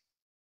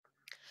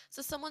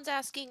 So someone's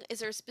asking, is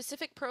there a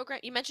specific program?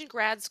 You mentioned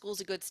grad school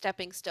is a good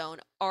stepping stone.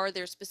 Are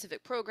there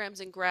specific programs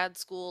in grad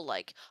school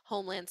like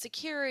Homeland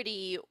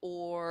Security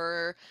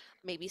or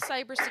maybe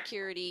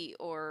cybersecurity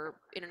or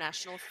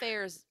international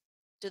affairs?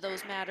 Do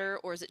those matter,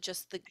 or is it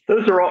just the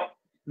Those are all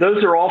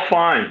those are all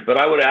fine, but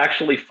I would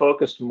actually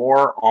focus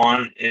more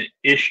on an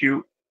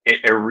issue,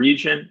 a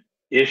region,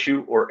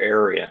 issue, or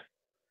area.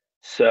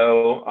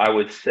 So I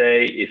would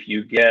say if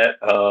you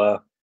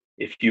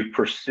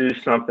pursue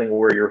something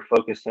where you're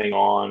focusing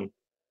on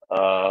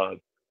uh,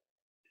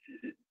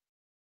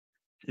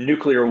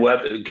 nuclear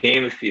weapon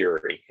game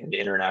theory in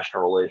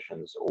international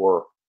relations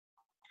or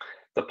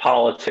the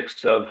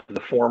politics of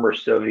the former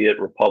Soviet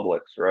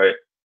republics, right,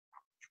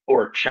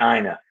 or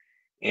China,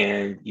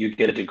 and you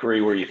get a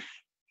degree where you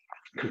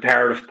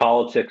comparative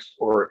politics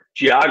or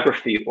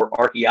geography or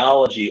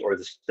archaeology or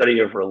the study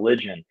of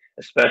religion,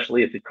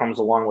 especially if it comes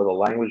along with a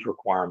language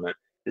requirement,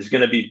 is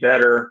going to be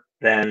better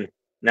than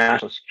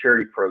national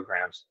security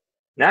programs.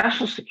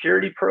 National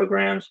security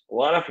programs, a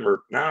lot of them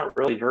are not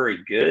really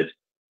very good.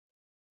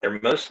 They're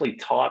mostly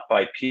taught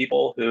by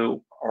people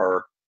who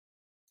are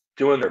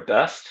doing their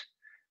best,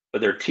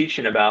 but they're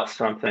teaching about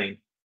something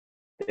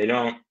they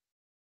don't,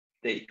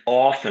 they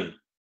often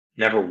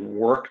never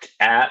worked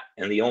at.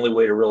 And the only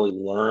way to really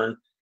learn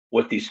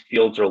what these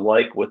fields are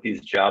like, what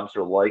these jobs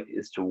are like,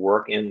 is to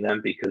work in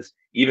them. Because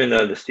even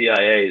though the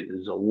CIA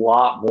is a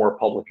lot more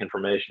public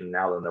information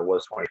now than there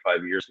was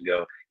 25 years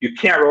ago, you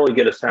can't really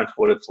get a sense of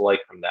what it's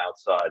like from the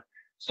outside.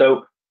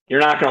 So you're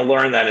not going to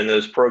learn that in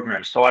those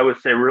programs. So I would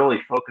say really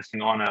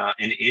focusing on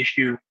an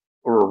issue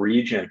or a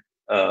region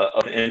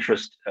of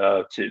interest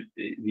to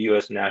the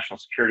U.S. national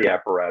security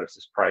apparatus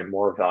is probably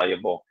more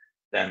valuable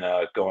than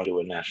going to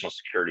a national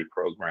security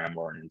program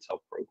or an intel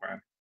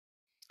program.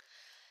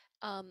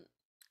 um,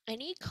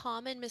 any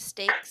common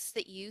mistakes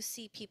that you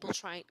see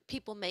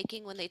people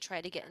making when they try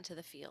to get into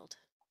the field?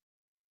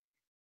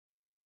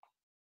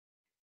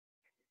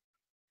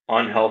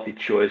 Unhealthy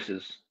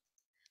choices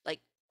Like,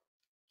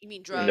 you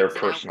mean in their drugs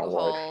and personal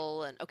life,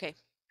 alcohol and okay.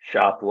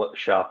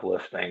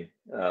 shoplifting,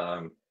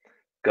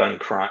 gun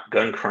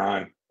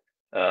crime,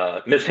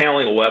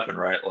 mishandling a weapon.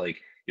 Right,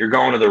 like you're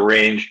going to the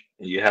range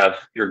and you have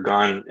your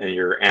gun and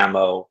your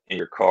ammo in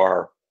your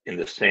car in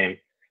the same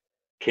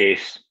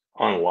case,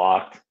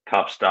 unlocked.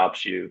 Cop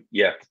stops you.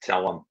 You have to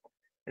tell them,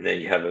 and then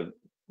you have a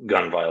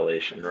gun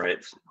violation. Right,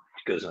 it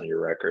goes on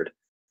your record.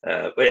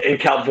 But in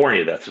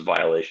California, that's a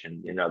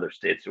violation. In other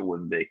states, it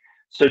wouldn't be.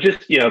 So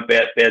just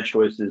bad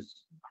choices,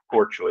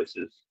 poor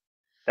choices.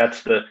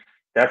 That's the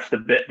that's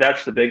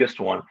the biggest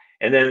one.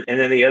 And then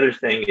the other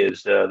thing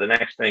is the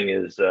next thing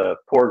is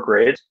poor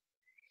grades.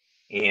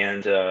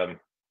 and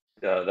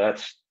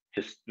that's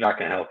just not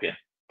going to help you.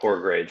 Poor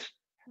grades,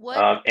 What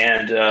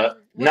and what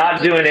are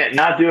good grades?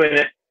 not doing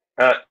it.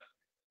 Uh,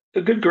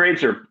 the good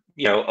grades are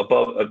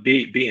above a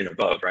B and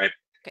above, right?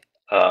 Okay.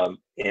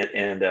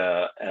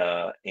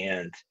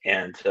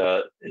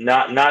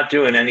 Not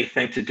doing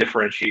anything to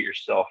differentiate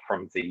yourself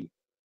from the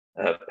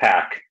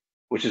pack,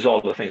 which is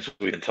all the things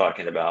we've been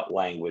talking about: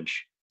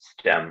 language,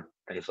 STEM,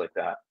 things like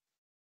that.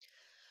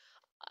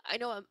 I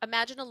know,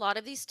 imagine a lot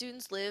of these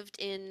students lived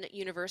in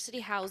university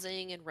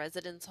housing and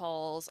residence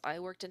halls. I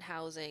worked in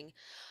housing.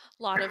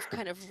 A lot of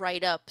kind of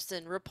write-ups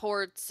and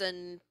reports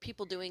and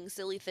people doing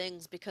silly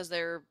things because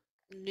they're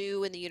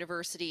new in the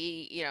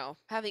university,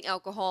 having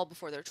alcohol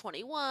before they're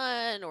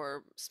 21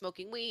 or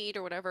smoking weed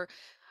or whatever.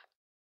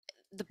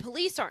 The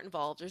police aren't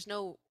involved. There's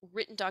no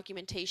written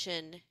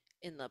documentation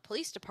in the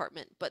police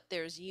department, but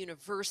there's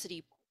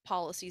university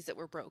policies that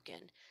were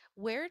broken.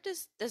 Where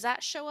does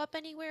that show up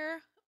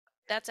anywhere?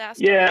 That's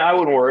asked on Yeah, the I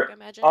wouldn't worry. paperwork,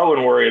 I imagine. I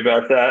wouldn't worry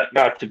about that.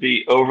 Not to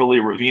be overly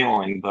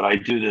revealing, but I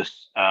do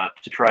this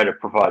to try to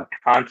provide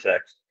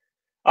context.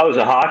 I was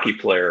a hockey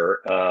player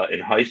in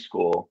high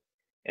school,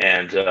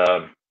 and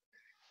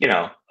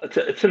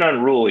it's an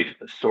unruly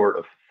sort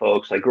of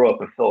folks. I grew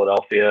up in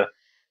Philadelphia.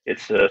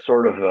 It's a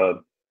sort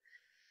of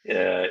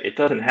it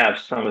doesn't have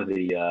some of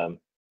the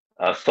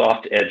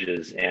soft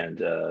edges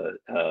and a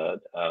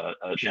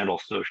gentle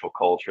social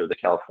culture that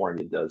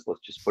California does.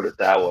 Let's just put it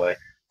that way.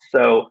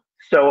 So,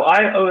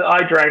 I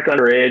drank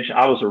underage.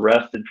 I was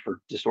arrested for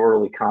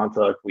disorderly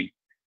conduct. We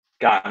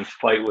got in a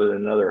fight with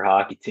another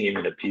hockey team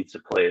at a pizza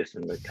place,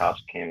 and the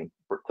cops came and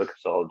took us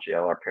all to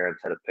jail. Our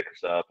parents had to pick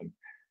us up, and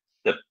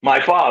my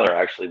father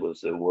actually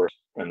was the worst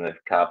than the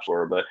cops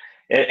were. But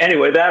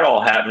anyway, that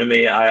all happened to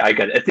me. I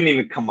got it didn't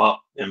even come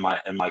up in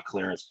my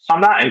clearance. So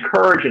I'm not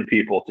encouraging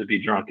people to be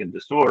drunk and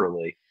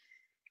disorderly.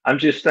 I'm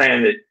just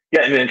saying that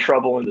getting in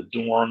trouble in the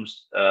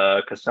dorms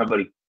because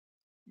somebody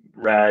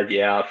ratted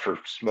you out for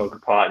smoking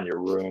pot in your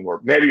room, or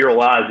maybe you're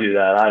allowed to do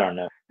that. I don't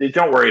know.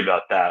 Don't worry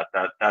about that.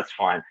 That's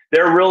fine.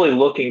 They're really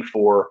looking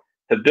for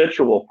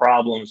habitual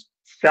problems,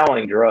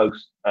 selling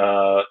drugs,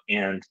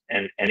 and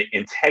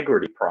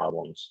integrity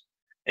problems.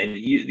 And the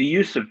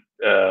use of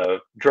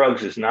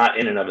drugs is not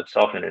in and of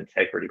itself an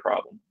integrity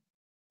problem.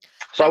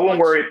 So I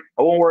watched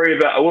I won't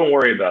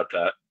worry about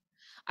that.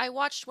 I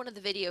watched one of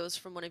the videos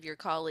from one of your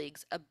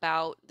colleagues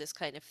about this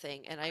kind of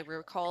thing, and I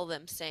recall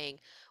them saying,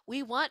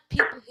 "We want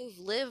people who've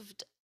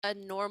lived a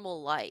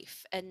normal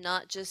life and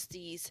not just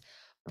these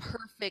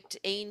perfect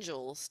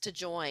angels to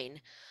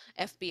join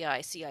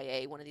FBI,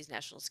 CIA, one of these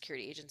national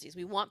security agencies.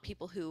 We want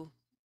people who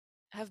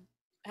have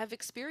have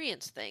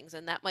experienced things,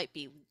 and that might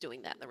be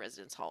doing that in the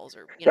residence halls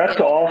or, That's an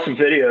getting in." awesome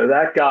video.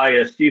 That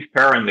guy, Steve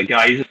Perrin, the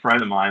guy, he's a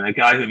friend of mine. The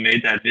guy who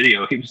made that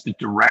video, he was the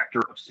director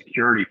of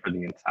security for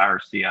the entire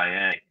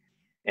CIA.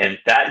 And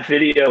that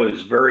video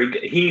is very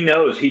good. He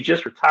knows he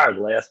just retired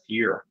last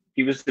year.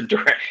 He was the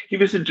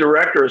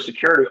director of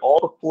security. All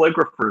the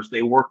polygraphers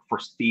they worked for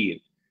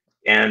Steve.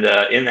 And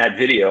in that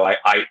video,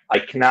 I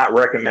cannot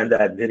recommend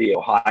that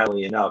video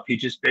highly enough. He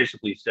just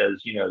basically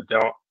says,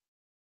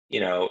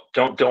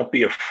 don't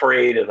be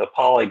afraid of the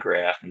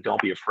polygraph and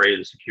don't be afraid of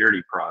the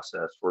security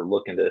process. We're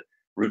looking to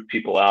root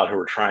people out who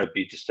are trying to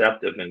be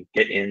deceptive and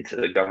get into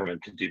the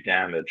government to do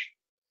damage.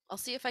 I'll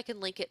see if I can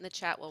link it in the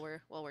chat while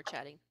we're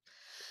chatting.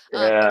 Yeah,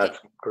 Okay, it's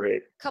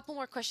great. couple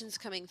more questions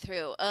coming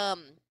through.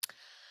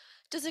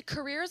 Does a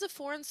career as a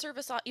foreign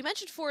service, you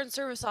mentioned foreign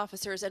service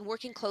officers and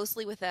working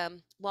closely with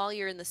them while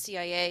you're in the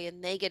CIA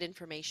and they get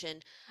information.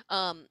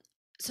 Um,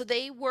 so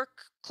they work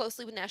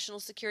closely with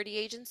national security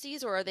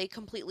agencies, or are they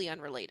completely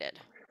unrelated?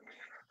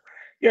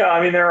 Yeah,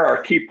 I mean, there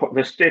are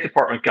the State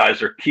Department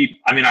guys are key.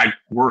 I mean, I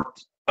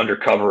worked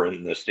undercover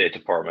in the State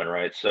Department,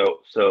 right?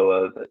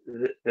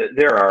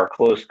 They're our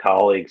close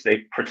colleagues. They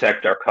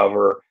protect our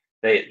cover.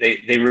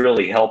 They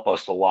really help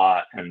us a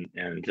lot, and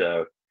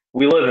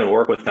we live and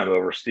work with them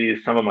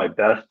overseas. Some of my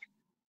best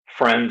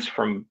friends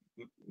from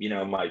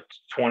my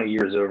 20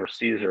 years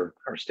overseas are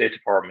State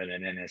Department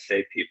and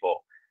NSA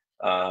people,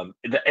 and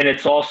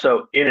it's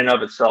also in and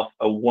of itself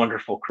a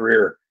wonderful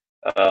career.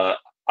 Uh,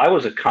 I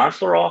was a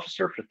consular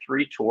officer for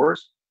 3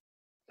 tours,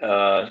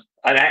 and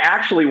I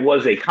actually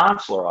was a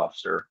consular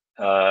officer.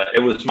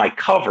 It was my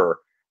cover,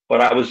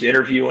 but I was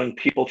interviewing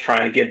people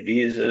trying to get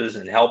visas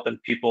and helping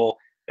people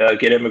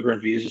get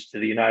immigrant visas to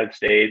the United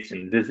States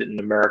and visiting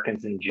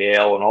Americans in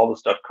jail and all the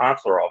stuff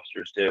consular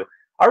officers do.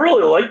 I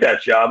really liked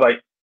that job.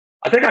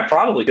 I think I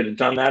probably could have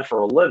done that for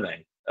a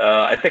living.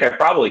 I think I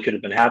probably could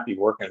have been happy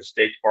working in the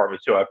State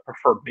Department too. I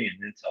prefer being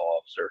an intel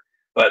officer,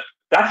 but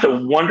that's a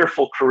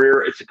wonderful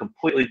career. It's a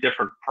completely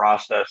different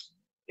process,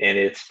 and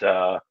it's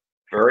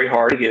very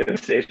hard to get in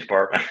the State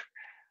Department.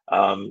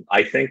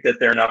 I think that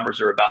their numbers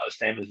are about the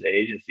same as the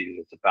agencies.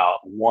 It's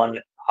about one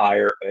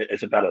hire.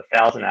 It's about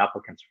 1,000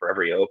 applicants for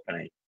every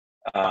opening.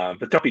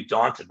 But don't be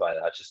daunted by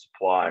that. Just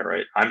apply,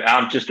 right?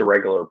 I'm just a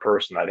regular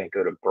person. I didn't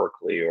go to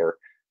Berkeley or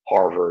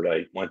Harvard.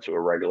 I went to a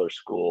regular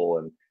school,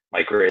 and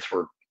my grades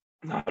were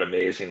not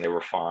amazing. They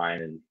were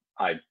fine, and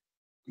I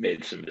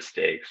made some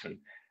mistakes. And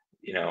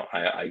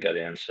I got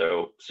in.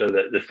 So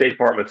the State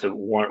Department's a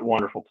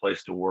wonderful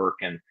place to work,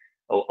 and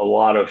a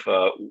lot of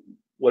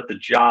what the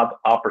job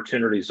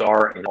opportunities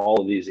are in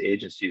all of these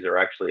agencies are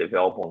actually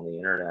available on the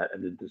internet,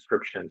 and the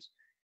descriptions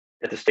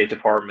at the State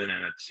Department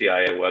and at the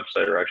CIA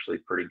website are actually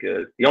pretty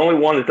good. The only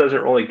one that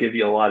doesn't really give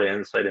you a lot of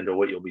insight into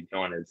what you'll be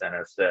doing is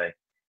NSA,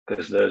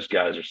 because those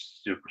guys are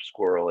super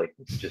squirrely.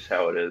 It's just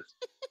how it is.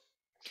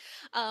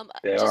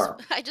 They Just are.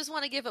 I just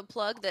want to give a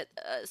plug that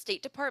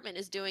State Department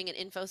is doing an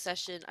info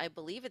session. I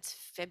believe it's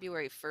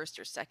February 1st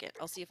or 2nd.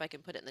 I'll see if I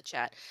can put it in the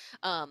chat.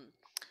 Um,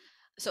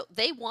 so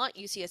they want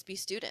UCSB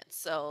students,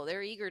 so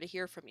they're eager to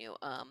hear from you.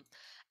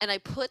 And I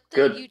put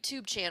the Good.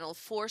 YouTube channel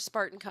for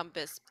Spartan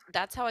Compass.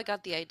 That's how I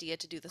got the idea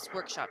to do this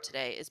workshop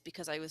today, is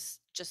because I was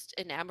just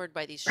enamored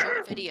by these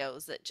short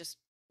videos that just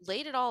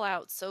laid it all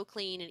out so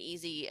clean and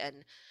easy.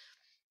 And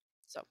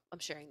so I'm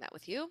sharing that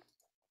with you.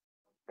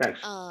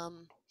 Thanks.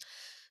 Um,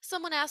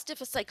 Someone asked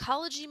if a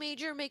psychology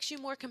major makes you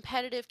more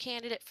competitive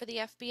candidate for the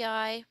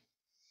FBI.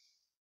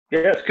 Yeah,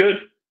 it's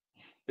good.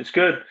 It's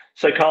good.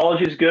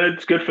 Psychology is good.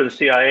 It's good for the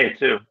CIA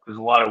too, because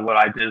a lot of what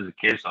I did as a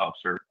case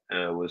officer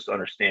was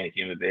understanding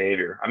human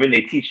behavior. I mean,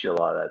 they teach you a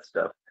lot of that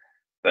stuff,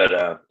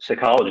 but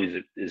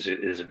psychology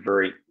is a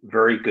very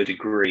good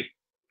degree.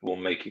 Will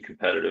make you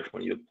competitive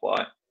when you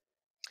apply.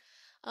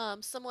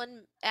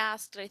 Someone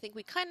asked, and I think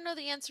we kind of know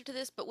the answer to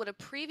this, but would a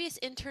previous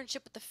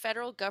internship with the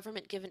federal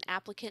government give an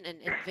applicant an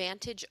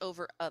advantage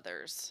over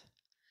others?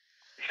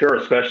 Sure,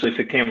 especially if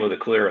it came with a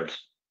clearance.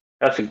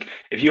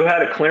 If you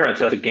had a clearance,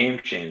 that's a game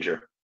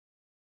changer.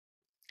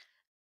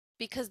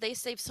 Because they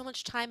save so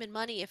much time and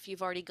money if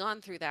you've already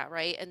gone through that,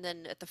 right? And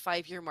then at the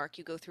 5 year mark,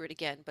 you go through it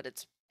again. But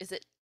is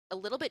it a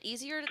little bit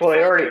easier at the Well,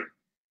 they five already. year?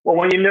 Well,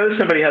 when you know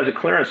somebody has a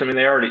clearance, I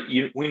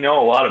mean, we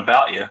know a lot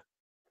about you.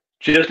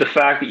 Just the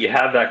fact that you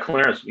have that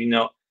clearance, you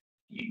know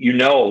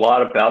a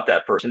lot about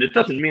that person. It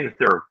doesn't mean that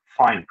they're a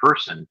fine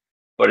person,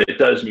 but it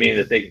does mean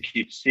that they can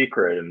keep a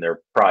secret and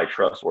they're probably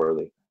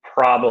trustworthy.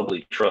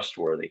 Probably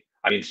trustworthy.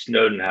 I mean,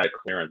 Snowden had a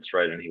clearance,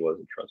 right, and he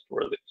wasn't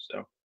trustworthy.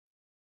 So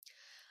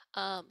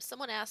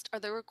Someone asked, are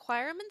the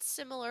requirements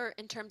similar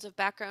in terms of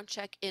background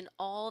check in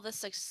all the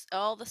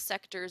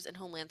sectors in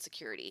Homeland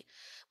Security?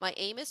 My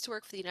aim is to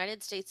work for the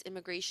United States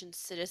Immigration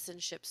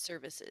Citizenship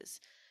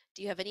Services.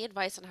 Do you have any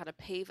advice on how to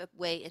pave a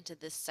way into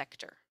this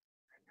sector?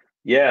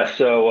 yeah,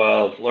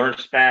 so learn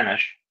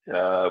Spanish.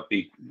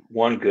 Be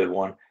one good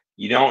one.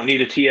 You don't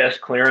need a TS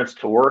clearance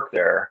to work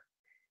there.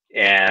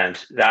 And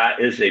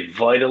that is a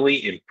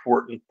vitally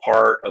important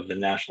part of the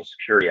national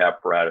security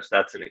apparatus.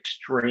 That's an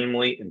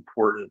extremely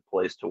important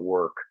place to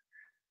work.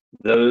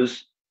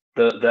 Those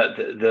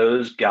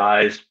those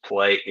guys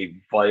play a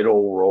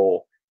vital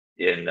role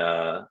in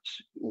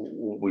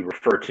what we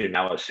refer to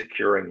now as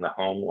securing the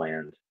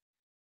homeland.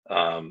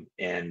 And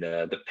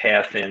the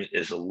path in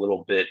is a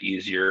little bit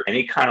easier.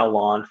 Any kind of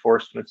law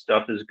enforcement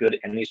stuff is good.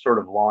 Any sort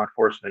of law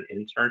enforcement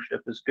internship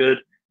is good,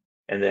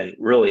 and then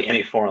really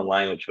any foreign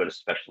language, but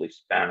especially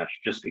Spanish,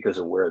 just because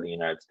of where the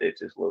United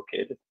States is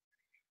located.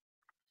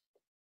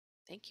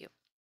 Thank you.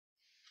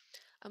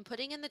 I'm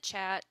putting in the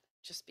chat,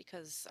 just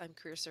because I'm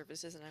career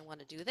services and I want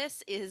to do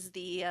this, is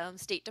the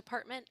State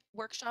Department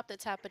workshop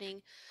that's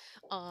happening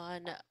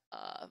on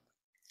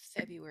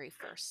February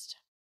 1st.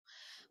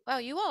 Wow,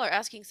 you all are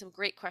asking some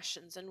great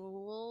questions, and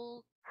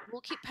we'll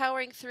keep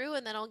powering through,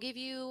 and then I'll give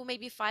you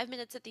maybe 5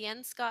 minutes at the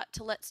end, Scott,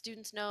 to let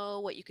students know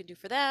what you can do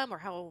for them or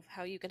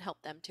how you can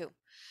help them too.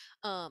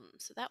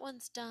 So that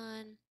one's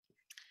done.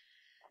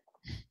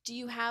 Do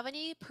you have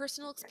any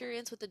personal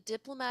experience with the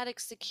diplomatic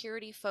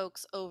security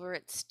folks over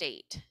at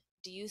State?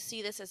 Do you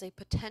see this as a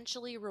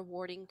potentially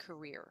rewarding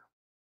career?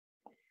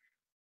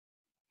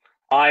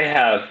 I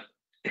have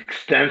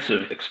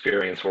extensive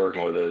experience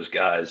working with those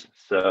guys.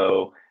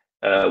 So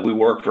we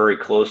work very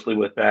closely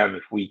with them.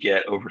 If we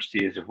get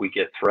overseas, if we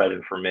get threat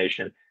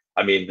information,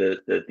 I mean,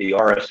 the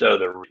RSO,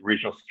 the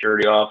regional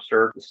security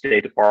officer, the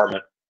State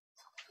Department,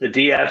 the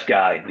DS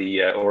guy,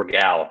 or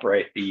gal,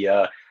 right?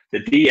 The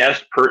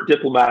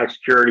diplomatic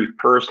security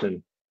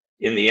person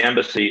in the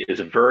embassy is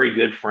a very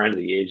good friend of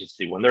the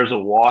agency. When there's a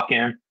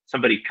walk-in,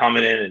 somebody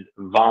coming in and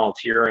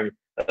volunteering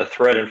a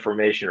threat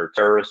information or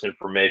terrorist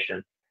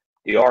information,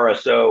 the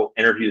RSO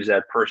interviews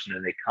that person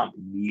and they come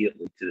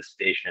immediately to the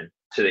station,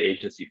 to the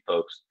agency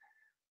folks.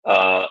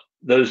 I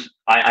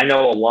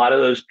know a lot of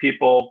those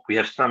people. We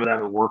have some of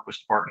them that work with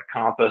Spartan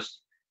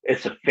Compass.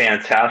 It's a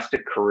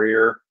fantastic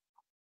career.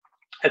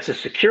 It's a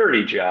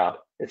security job.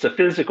 It's a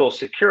physical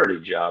security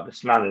job.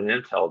 It's not an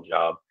intel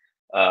job.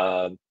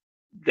 Uh,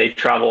 they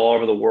travel all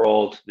over the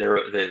world. They're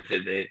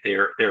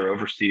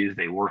overseas.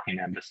 They work in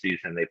embassies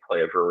and they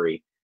play a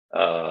very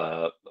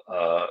a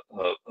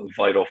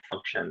vital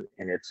function,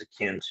 and it's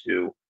akin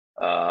to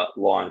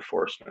law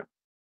enforcement.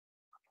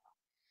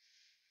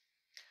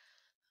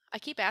 I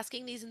keep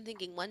asking these and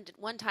thinking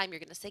one time you're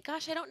going to say,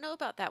 "Gosh, I don't know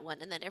about that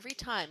one," and then every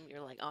time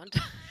you're like, "On."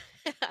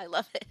 I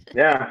love it.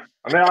 Yeah,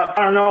 I mean,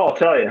 I don't know. I'll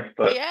tell you,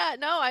 but Yeah,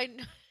 no, I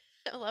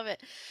I love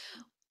it.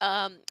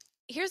 Um,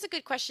 Here's a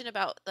good question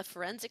about the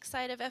forensic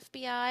side of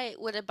FBI.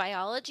 Would a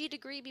biology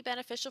degree be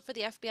beneficial for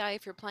the FBI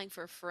if you're applying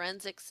for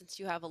forensics, since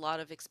you have a lot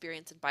of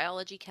experience in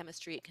biology,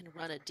 chemistry, it can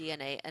run a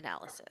DNA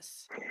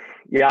analysis?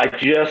 Yeah,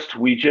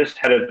 we just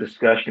had a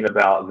discussion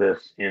about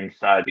this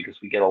inside because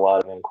we get a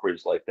lot of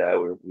inquiries like that.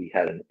 Where we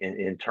had an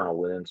internal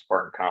within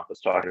Spartan Compass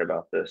talking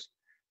about this.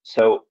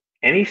 So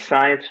any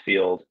science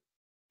field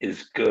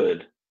is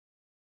good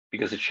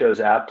because it shows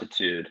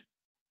aptitude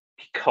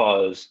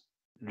because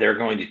they're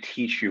going to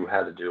teach you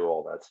how to do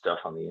all that stuff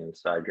on the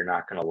inside. You're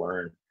not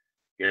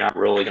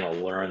really going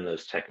to learn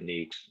those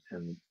techniques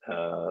and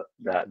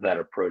that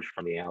approach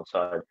from the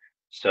outside.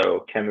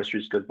 So chemistry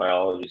is good,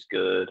 biology is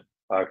good,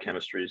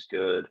 biochemistry is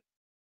good,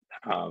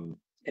 and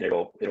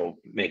it'll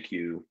make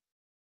you.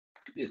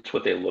 It's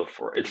what they look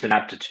for. It's an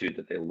aptitude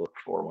that they look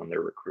for when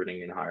they're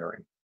recruiting and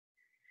hiring.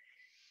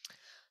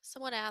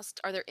 Someone asked,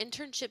 are there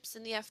internships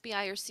in the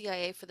FBI or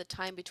CIA for the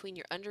time between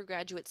your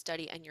undergraduate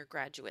study and your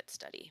graduate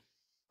study?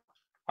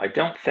 I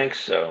don't think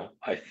so.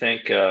 I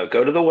think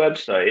go to the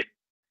website,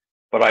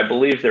 but I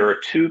believe there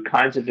are two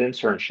kinds of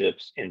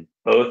internships in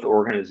both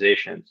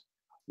organizations.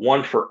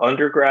 One for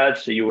undergrad,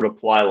 so you would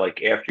apply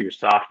like after your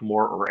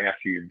sophomore or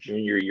after your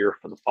junior year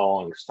for the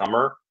following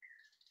summer.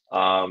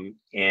 And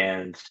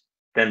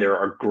then there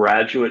are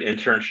graduate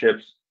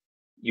internships.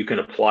 You can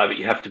apply, but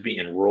you have to be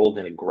enrolled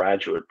in a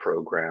graduate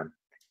program.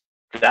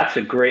 That's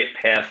a great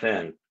path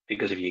in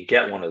because if you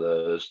get one of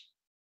those,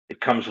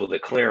 it comes with a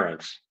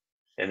clearance.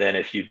 And then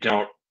if you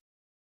don't,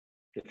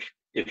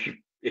 if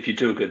you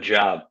do a good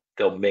job,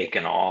 they'll make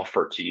an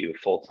offer to you, a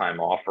full time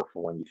offer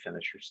for when you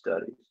finish your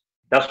studies.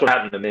 That's what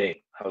happened to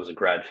me. I was a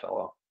grad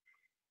fellow.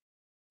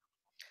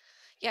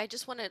 Yeah, I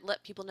just want to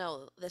let people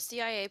know the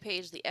CIA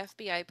page, the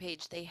FBI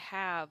page, they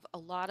have a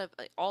lot of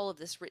all of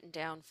this written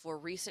down for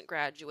recent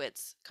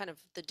graduates, kind of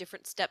the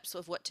different steps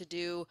of what to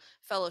do,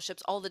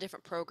 fellowships, all the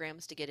different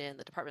programs to get in.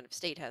 The Department of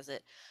State has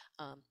it.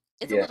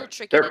 It's a Yeah, little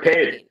tricky to they're paid.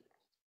 navigate.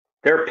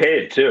 They're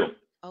paid too.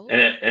 Oh,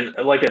 And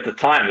like at the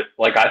time,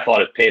 like I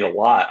thought it paid a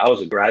lot. I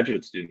was a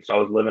graduate student, so I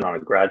was living on a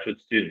graduate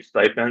student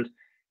stipend,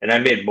 and I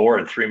made more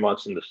in 3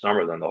 months in the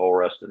summer than the whole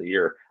rest of the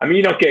year. I mean,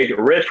 you don't get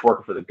rich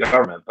working for the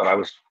government, but I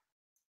was,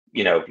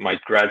 my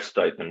grad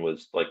stipend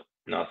was like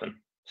nothing.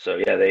 So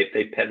yeah, they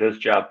pay those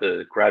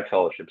the grad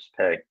fellowships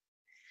pay.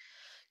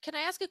 can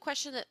I ask a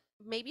question that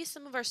maybe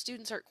some of our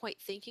students aren't quite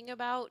thinking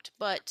about,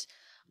 but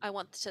I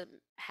want to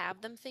have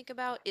them think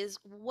about is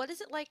what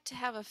is it like to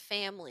have a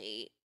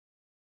family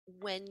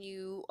when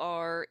you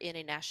are in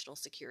a national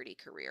security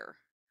career?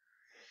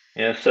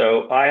 Yeah,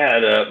 so I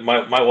had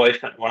my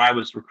wife when I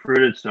was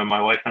recruited. So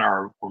my wife and I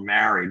were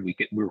married.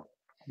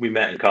 We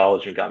met in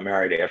college and got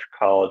married after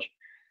college,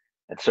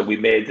 and so we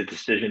made the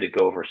decision to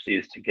go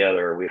overseas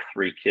together. We have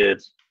 3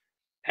 kids,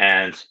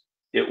 and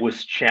it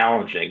was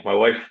challenging. My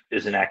wife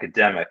is an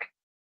academic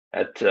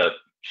at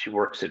she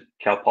works at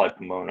Cal Poly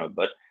Pomona,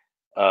 but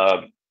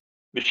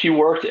she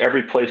worked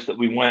every place that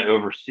we went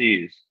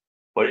overseas.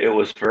 But it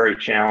was very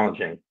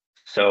challenging.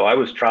 So I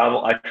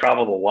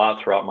traveled a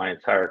lot throughout my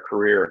entire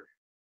career.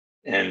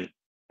 In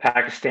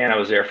Pakistan, I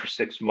was there for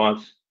 6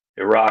 months.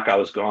 Iraq, I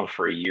was gone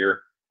for a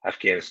year.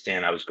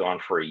 Afghanistan, I was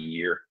gone for a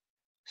year.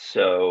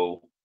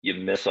 So you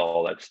miss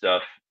all that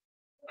stuff.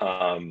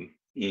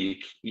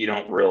 You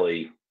don't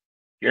really,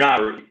 you're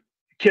not,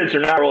 kids are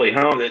not really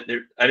home. I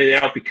mean, they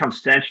don't become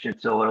sentient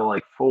until they're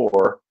like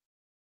 4.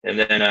 And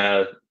then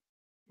at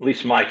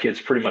least my kids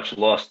pretty much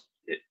lost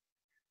it.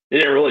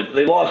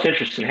 They lost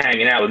interest in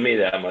hanging out with me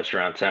that much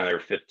around the time they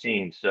were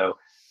 15. So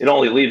it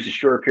only leaves a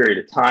short period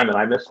of time. And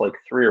I missed like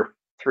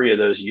three of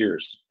those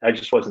years. I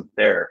just wasn't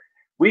there.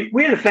 We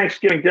had a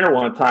Thanksgiving dinner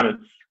one time, and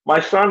my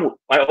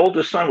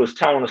oldest son, was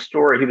telling a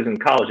story. He was in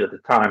college at the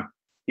time.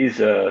 He's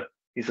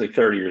like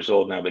 30 years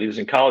old now, but he was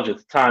in college at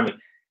the time, and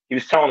he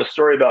was telling a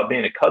story about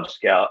being a Cub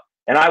Scout.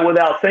 And I,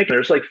 without thinking,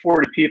 there's like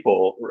 40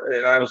 people,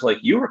 and I was like,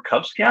 "You were a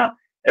Cub Scout?"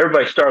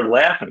 Everybody started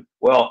laughing.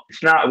 Well,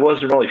 it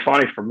wasn't really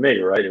funny for me,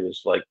 right? It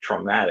was like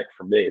traumatic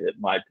for me that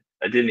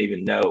I didn't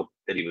even know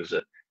that he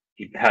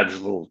had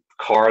his little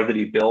car that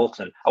he built,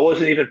 and I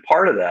wasn't even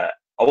part of that.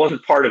 I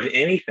wasn't part of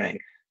anything.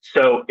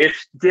 So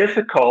it's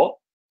difficult,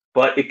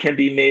 but it can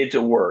be made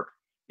to work.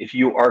 If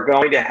you are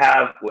going to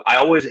have, I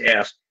always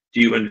ask,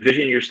 do you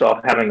envision yourself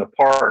having a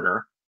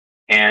partner?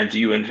 And do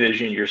you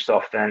envision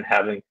yourself then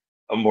having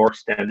a more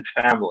extended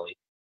family?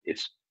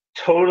 It's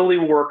totally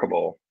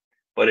workable,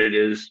 but it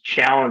is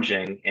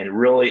challenging. And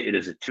really, it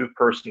is a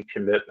two-person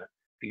commitment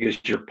because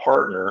your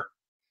partner,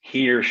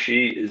 he or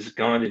she, is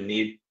going to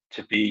need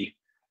to be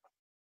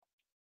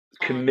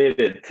On,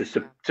 committed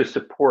yeah. to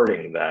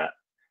supporting that.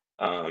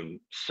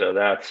 So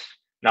that's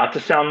not to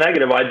sound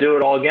negative. I do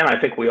it all again. I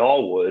think we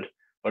all would,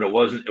 but it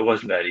wasn't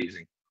that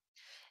easy.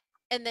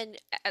 And then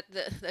at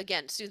the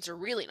again, students are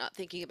really not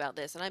thinking about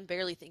this, and I'm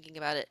barely thinking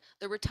about it.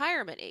 The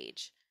retirement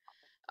age.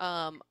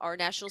 Our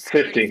national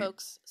security 50,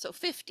 folks, so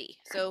 50.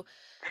 So,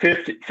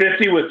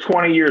 50 with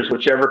 20 years,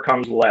 whichever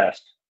comes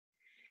last.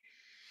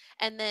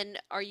 and then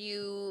are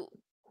you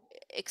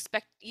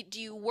do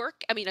you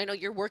work? I mean, I know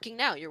you're working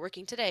now, you're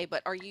working today,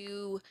 but are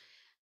you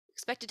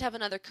expected to have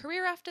another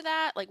career after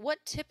that? Like, what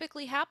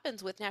typically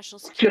happens with national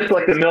security Just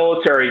like the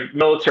folks?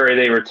 military,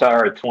 they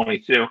retire at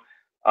 22,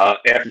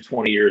 after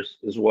 20 years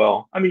as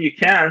well. I mean, you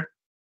can.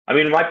 I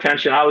mean, my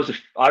pension,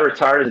 I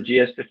retired as a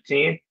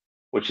GS-15,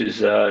 which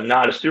is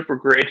not a super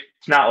grade.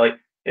 It's not like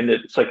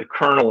it's like a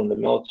colonel in the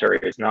military.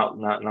 It's not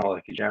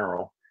like a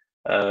general.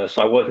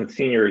 So I wasn't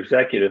senior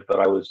executive, but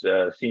I was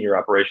senior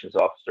operations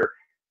officer.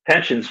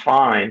 Pension's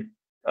fine.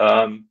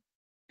 Um,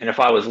 and if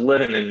I was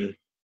living in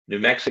New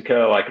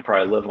Mexico, I could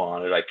probably live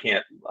on it.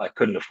 I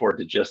couldn't afford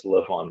to just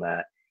live on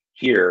that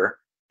here.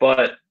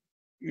 But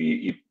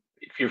if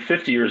you're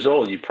 50 years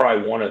old, you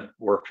probably want to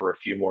work for a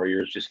few more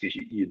years just because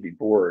you'd be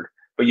bored.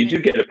 But you Right. do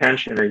get a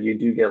pension, and you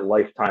do get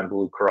lifetime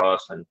Blue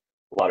Cross and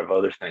a lot of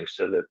other things.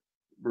 So that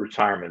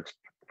retirement's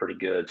pretty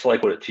good. It's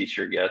like what a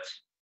teacher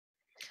gets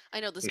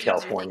I know the in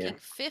students are California.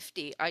 thinking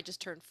 50. I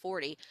just turned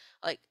 40.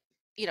 Like,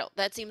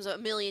 that seems a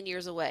million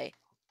years away.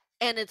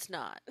 And it's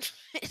not.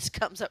 It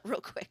comes up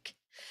real quick.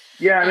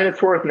 Yeah, I mean, Uh,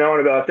 it's worth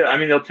knowing about that. I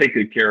mean, they'll take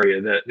good care of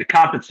you. The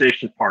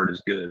compensation part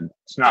is good.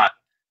 It's yeah. not,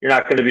 you're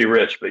not going to be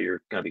rich, but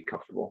you're going to be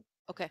comfortable.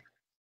 Okay.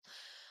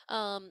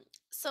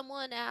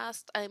 Someone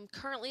asked, I'm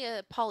currently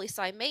a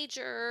poli-sci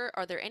major.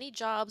 Are there any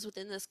jobs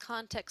within this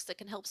context that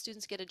can help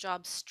students get a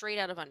job straight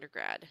out of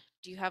undergrad?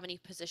 Do you have any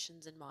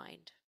positions in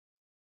mind?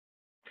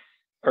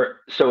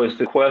 Or, so is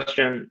the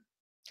question,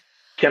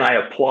 can I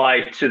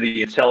apply to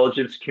the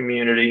intelligence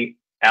community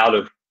out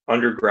of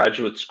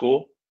undergraduate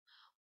school?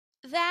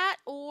 That,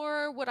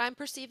 or what I'm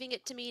perceiving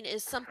it to mean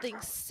is something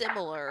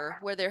similar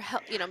where they're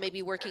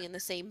maybe working in the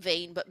same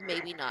vein, but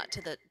maybe not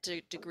to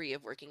the degree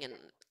of working in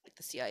like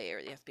the CIA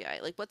or the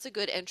FBI. Like, what's a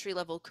good entry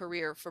level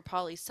career for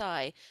poli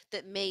sci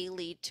that may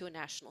lead to a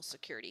national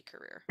security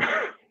career?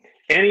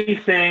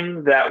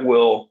 Anything that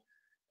will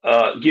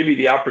give you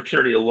the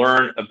opportunity to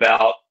learn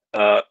about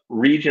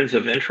regions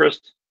of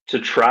interest, to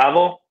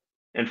travel,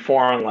 and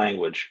foreign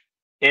language.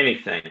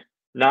 Anything.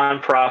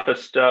 Nonprofit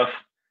stuff,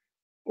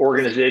 Perfect.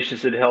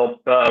 organizations that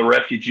help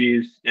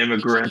refugees, Teaching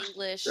immigrants.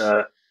 English.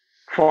 Uh,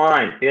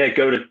 Fine. Yeah,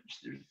 go to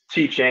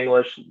teach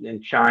English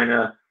in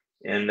China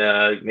and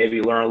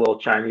maybe learn a little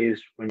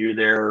Chinese when you're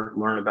there.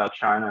 Learn about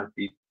China.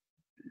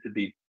 It'd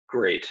be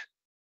great.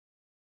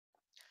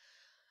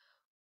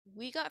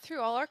 We got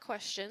through all our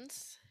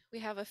questions. We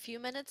have a few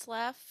minutes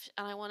left,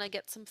 and I want to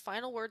get some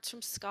final words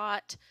from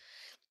Scott.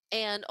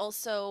 And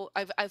also,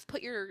 I've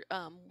put your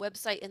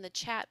website in the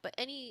chat, but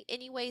any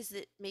ways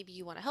that maybe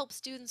you want to help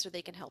students or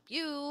they can help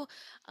you,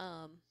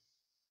 I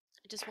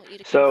just want you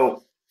to kind of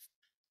So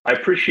I feel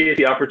free. appreciate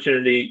the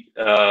opportunity.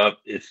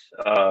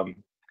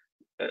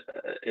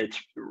 It's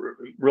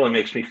really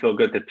makes me feel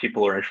good that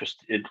people are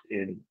interested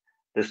in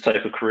this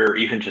type of career,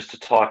 even just to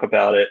talk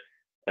about it.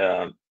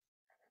 Um,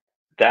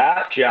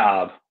 that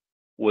job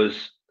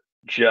was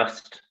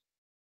just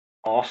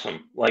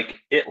awesome. Like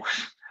it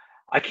was,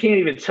 I can't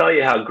even tell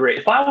you how great.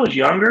 If I was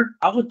younger,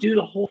 I would do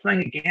the whole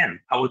thing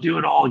again. I would do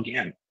it all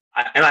again,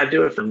 and I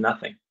do it for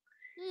nothing.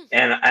 Mm,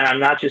 And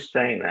I'm not just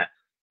saying that.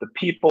 The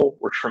people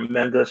were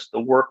tremendous. The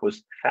work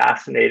was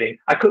fascinating.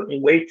 I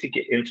couldn't wait to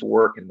get into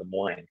work in the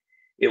morning.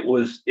 I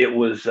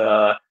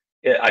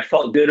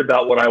felt good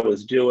about what I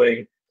was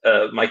doing.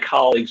 My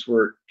colleagues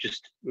were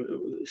just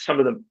some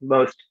of the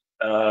most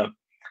uh,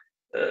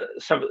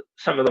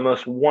 some of the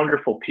most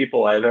wonderful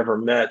people I've ever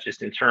met,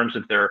 just in terms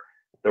of their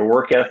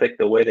work ethic,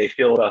 the way they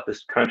feel about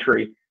this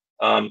country,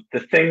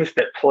 the things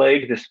that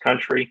plague this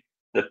country,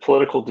 the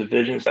political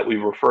divisions that we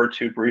referred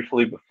to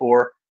briefly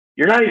before.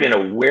 You're not even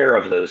aware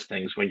of those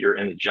things when you're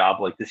in a job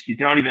like this. You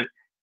don't even.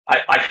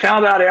 I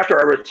found out after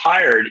I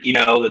retired,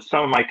 that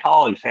some of my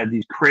colleagues had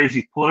these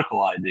crazy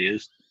political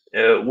ideas,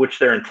 which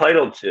they're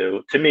entitled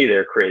to. To me,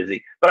 they're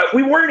crazy, but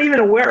we weren't even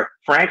aware,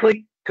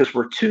 frankly, because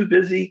we're too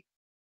busy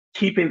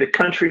keeping the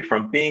country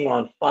from being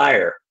on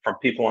fire from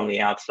people on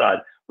the outside,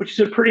 which is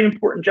a pretty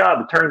important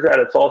job. It turns out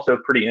it's also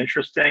pretty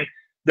interesting.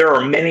 There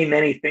are many,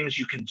 many things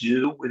you can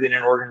do within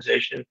an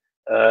organization.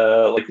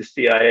 Like the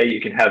CIA, you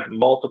can have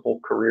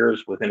multiple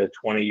careers within a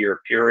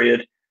 20-year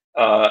period.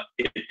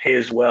 It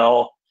pays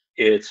well.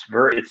 You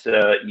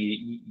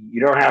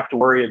don't have to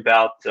worry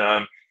about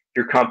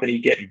your company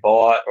getting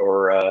bought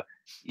or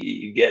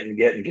you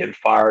getting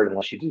fired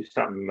unless you do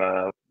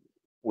something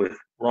with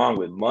wrong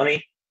with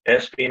money,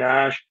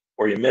 espionage,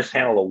 or you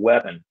mishandle a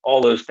weapon.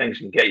 All those things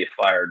can get you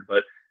fired.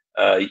 But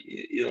as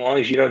long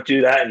as you don't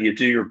do that and you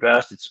do your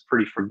best, it's a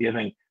pretty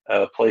forgiving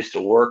place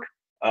to work.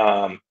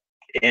 Um,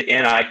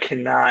 and I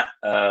cannot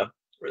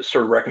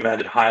sort of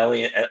recommend it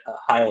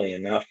highly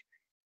enough.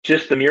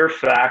 Just the mere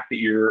fact that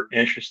you're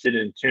interested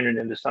in tuning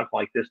into something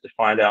like this to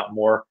find out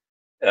more,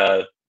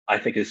 uh, I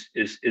think is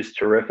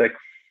terrific.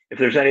 If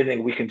there's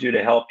anything we can do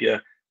to help you,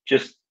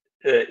 just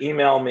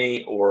email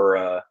me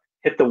or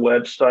hit the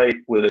website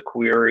with a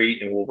query,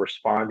 and we'll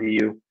respond to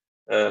you.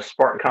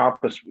 Spartan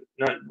Compass,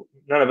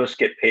 none of us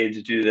get paid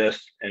to do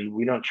this, and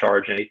we don't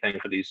charge anything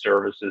for these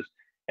services.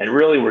 And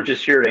really, we're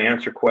just here to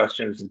answer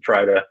questions and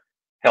try to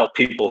help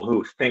people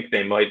who think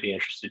they might be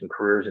interested in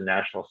careers in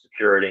national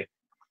security.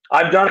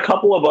 I've done a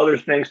couple of other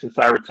things since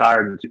I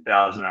retired in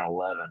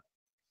 2011,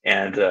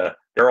 and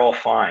they're all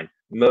fine.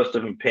 Most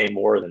of them pay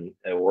more than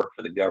work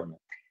for the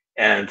government,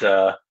 and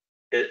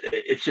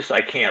it's just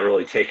I can't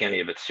really take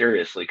any of it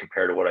seriously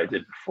compared to what I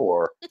did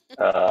before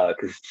because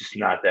it's just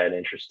not that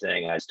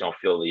interesting. I just don't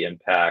feel the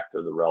impact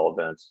or the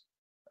relevance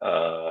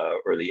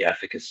or the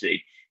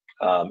efficacy,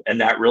 and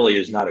that really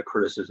is not a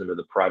criticism of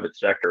the private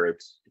sector.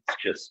 It's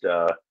just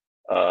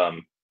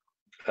um,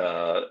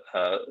 uh,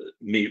 uh,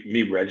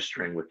 me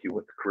registering with you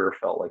what the career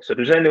felt like. So if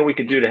there's anything we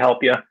can do to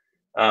help you,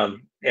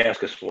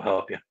 ask us. We'll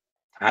help you.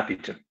 Happy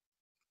to.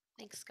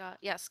 Thanks, Scott.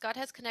 Yeah, Scott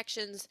has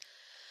connections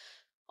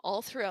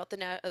all throughout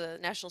the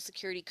national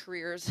security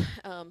careers,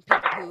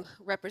 people who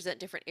represent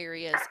different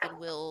areas, and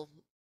will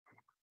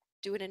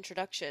do an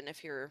introduction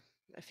if you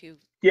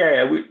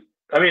Yeah,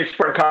 I mean,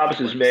 Spartan if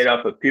Compass it is made works.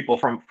 up of people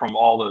from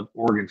all the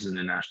organs in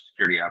the national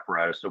security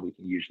apparatus, so we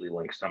can usually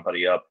link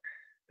somebody up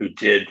who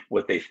did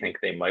what they think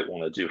they might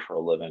want to do for a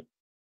living.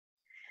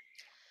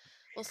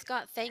 Well,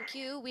 Scott, thank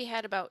you. We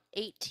had about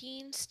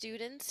 18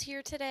 students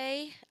here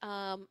today,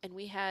 and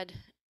we had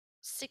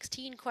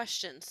 16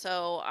 questions.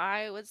 So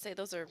I would say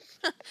those are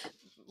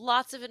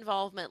lots of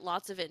involvement,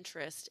 lots of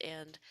interest,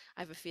 and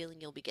I have a feeling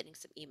you'll be getting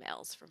some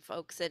emails from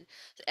folks.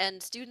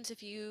 And students,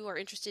 if you are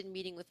interested in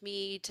meeting with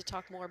me to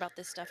talk more about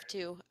this stuff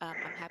too, I'm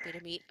happy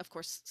to meet. Of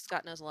course,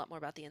 Scott knows a lot more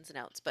about the ins and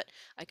outs, but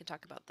I can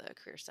talk about the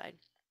career side.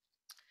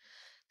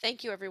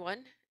 Thank you,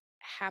 everyone.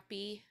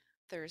 Happy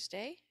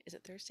Thursday. Is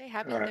it Thursday? All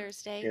Happy right.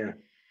 Thursday. Yeah.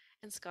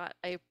 And Scott,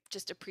 I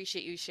just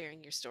appreciate you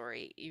sharing your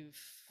story.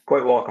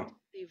 Quite welcome.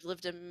 You've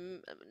lived a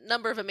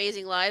number of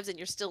amazing lives, and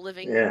you're still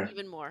living Yeah.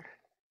 even more.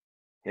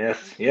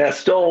 Yes. Yeah.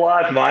 Still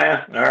alive,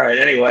 Maya. All right.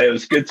 Anyway, it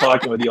was good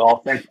talking with you all.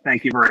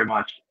 Thank you very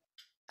much.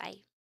 Bye.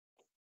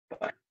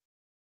 Bye.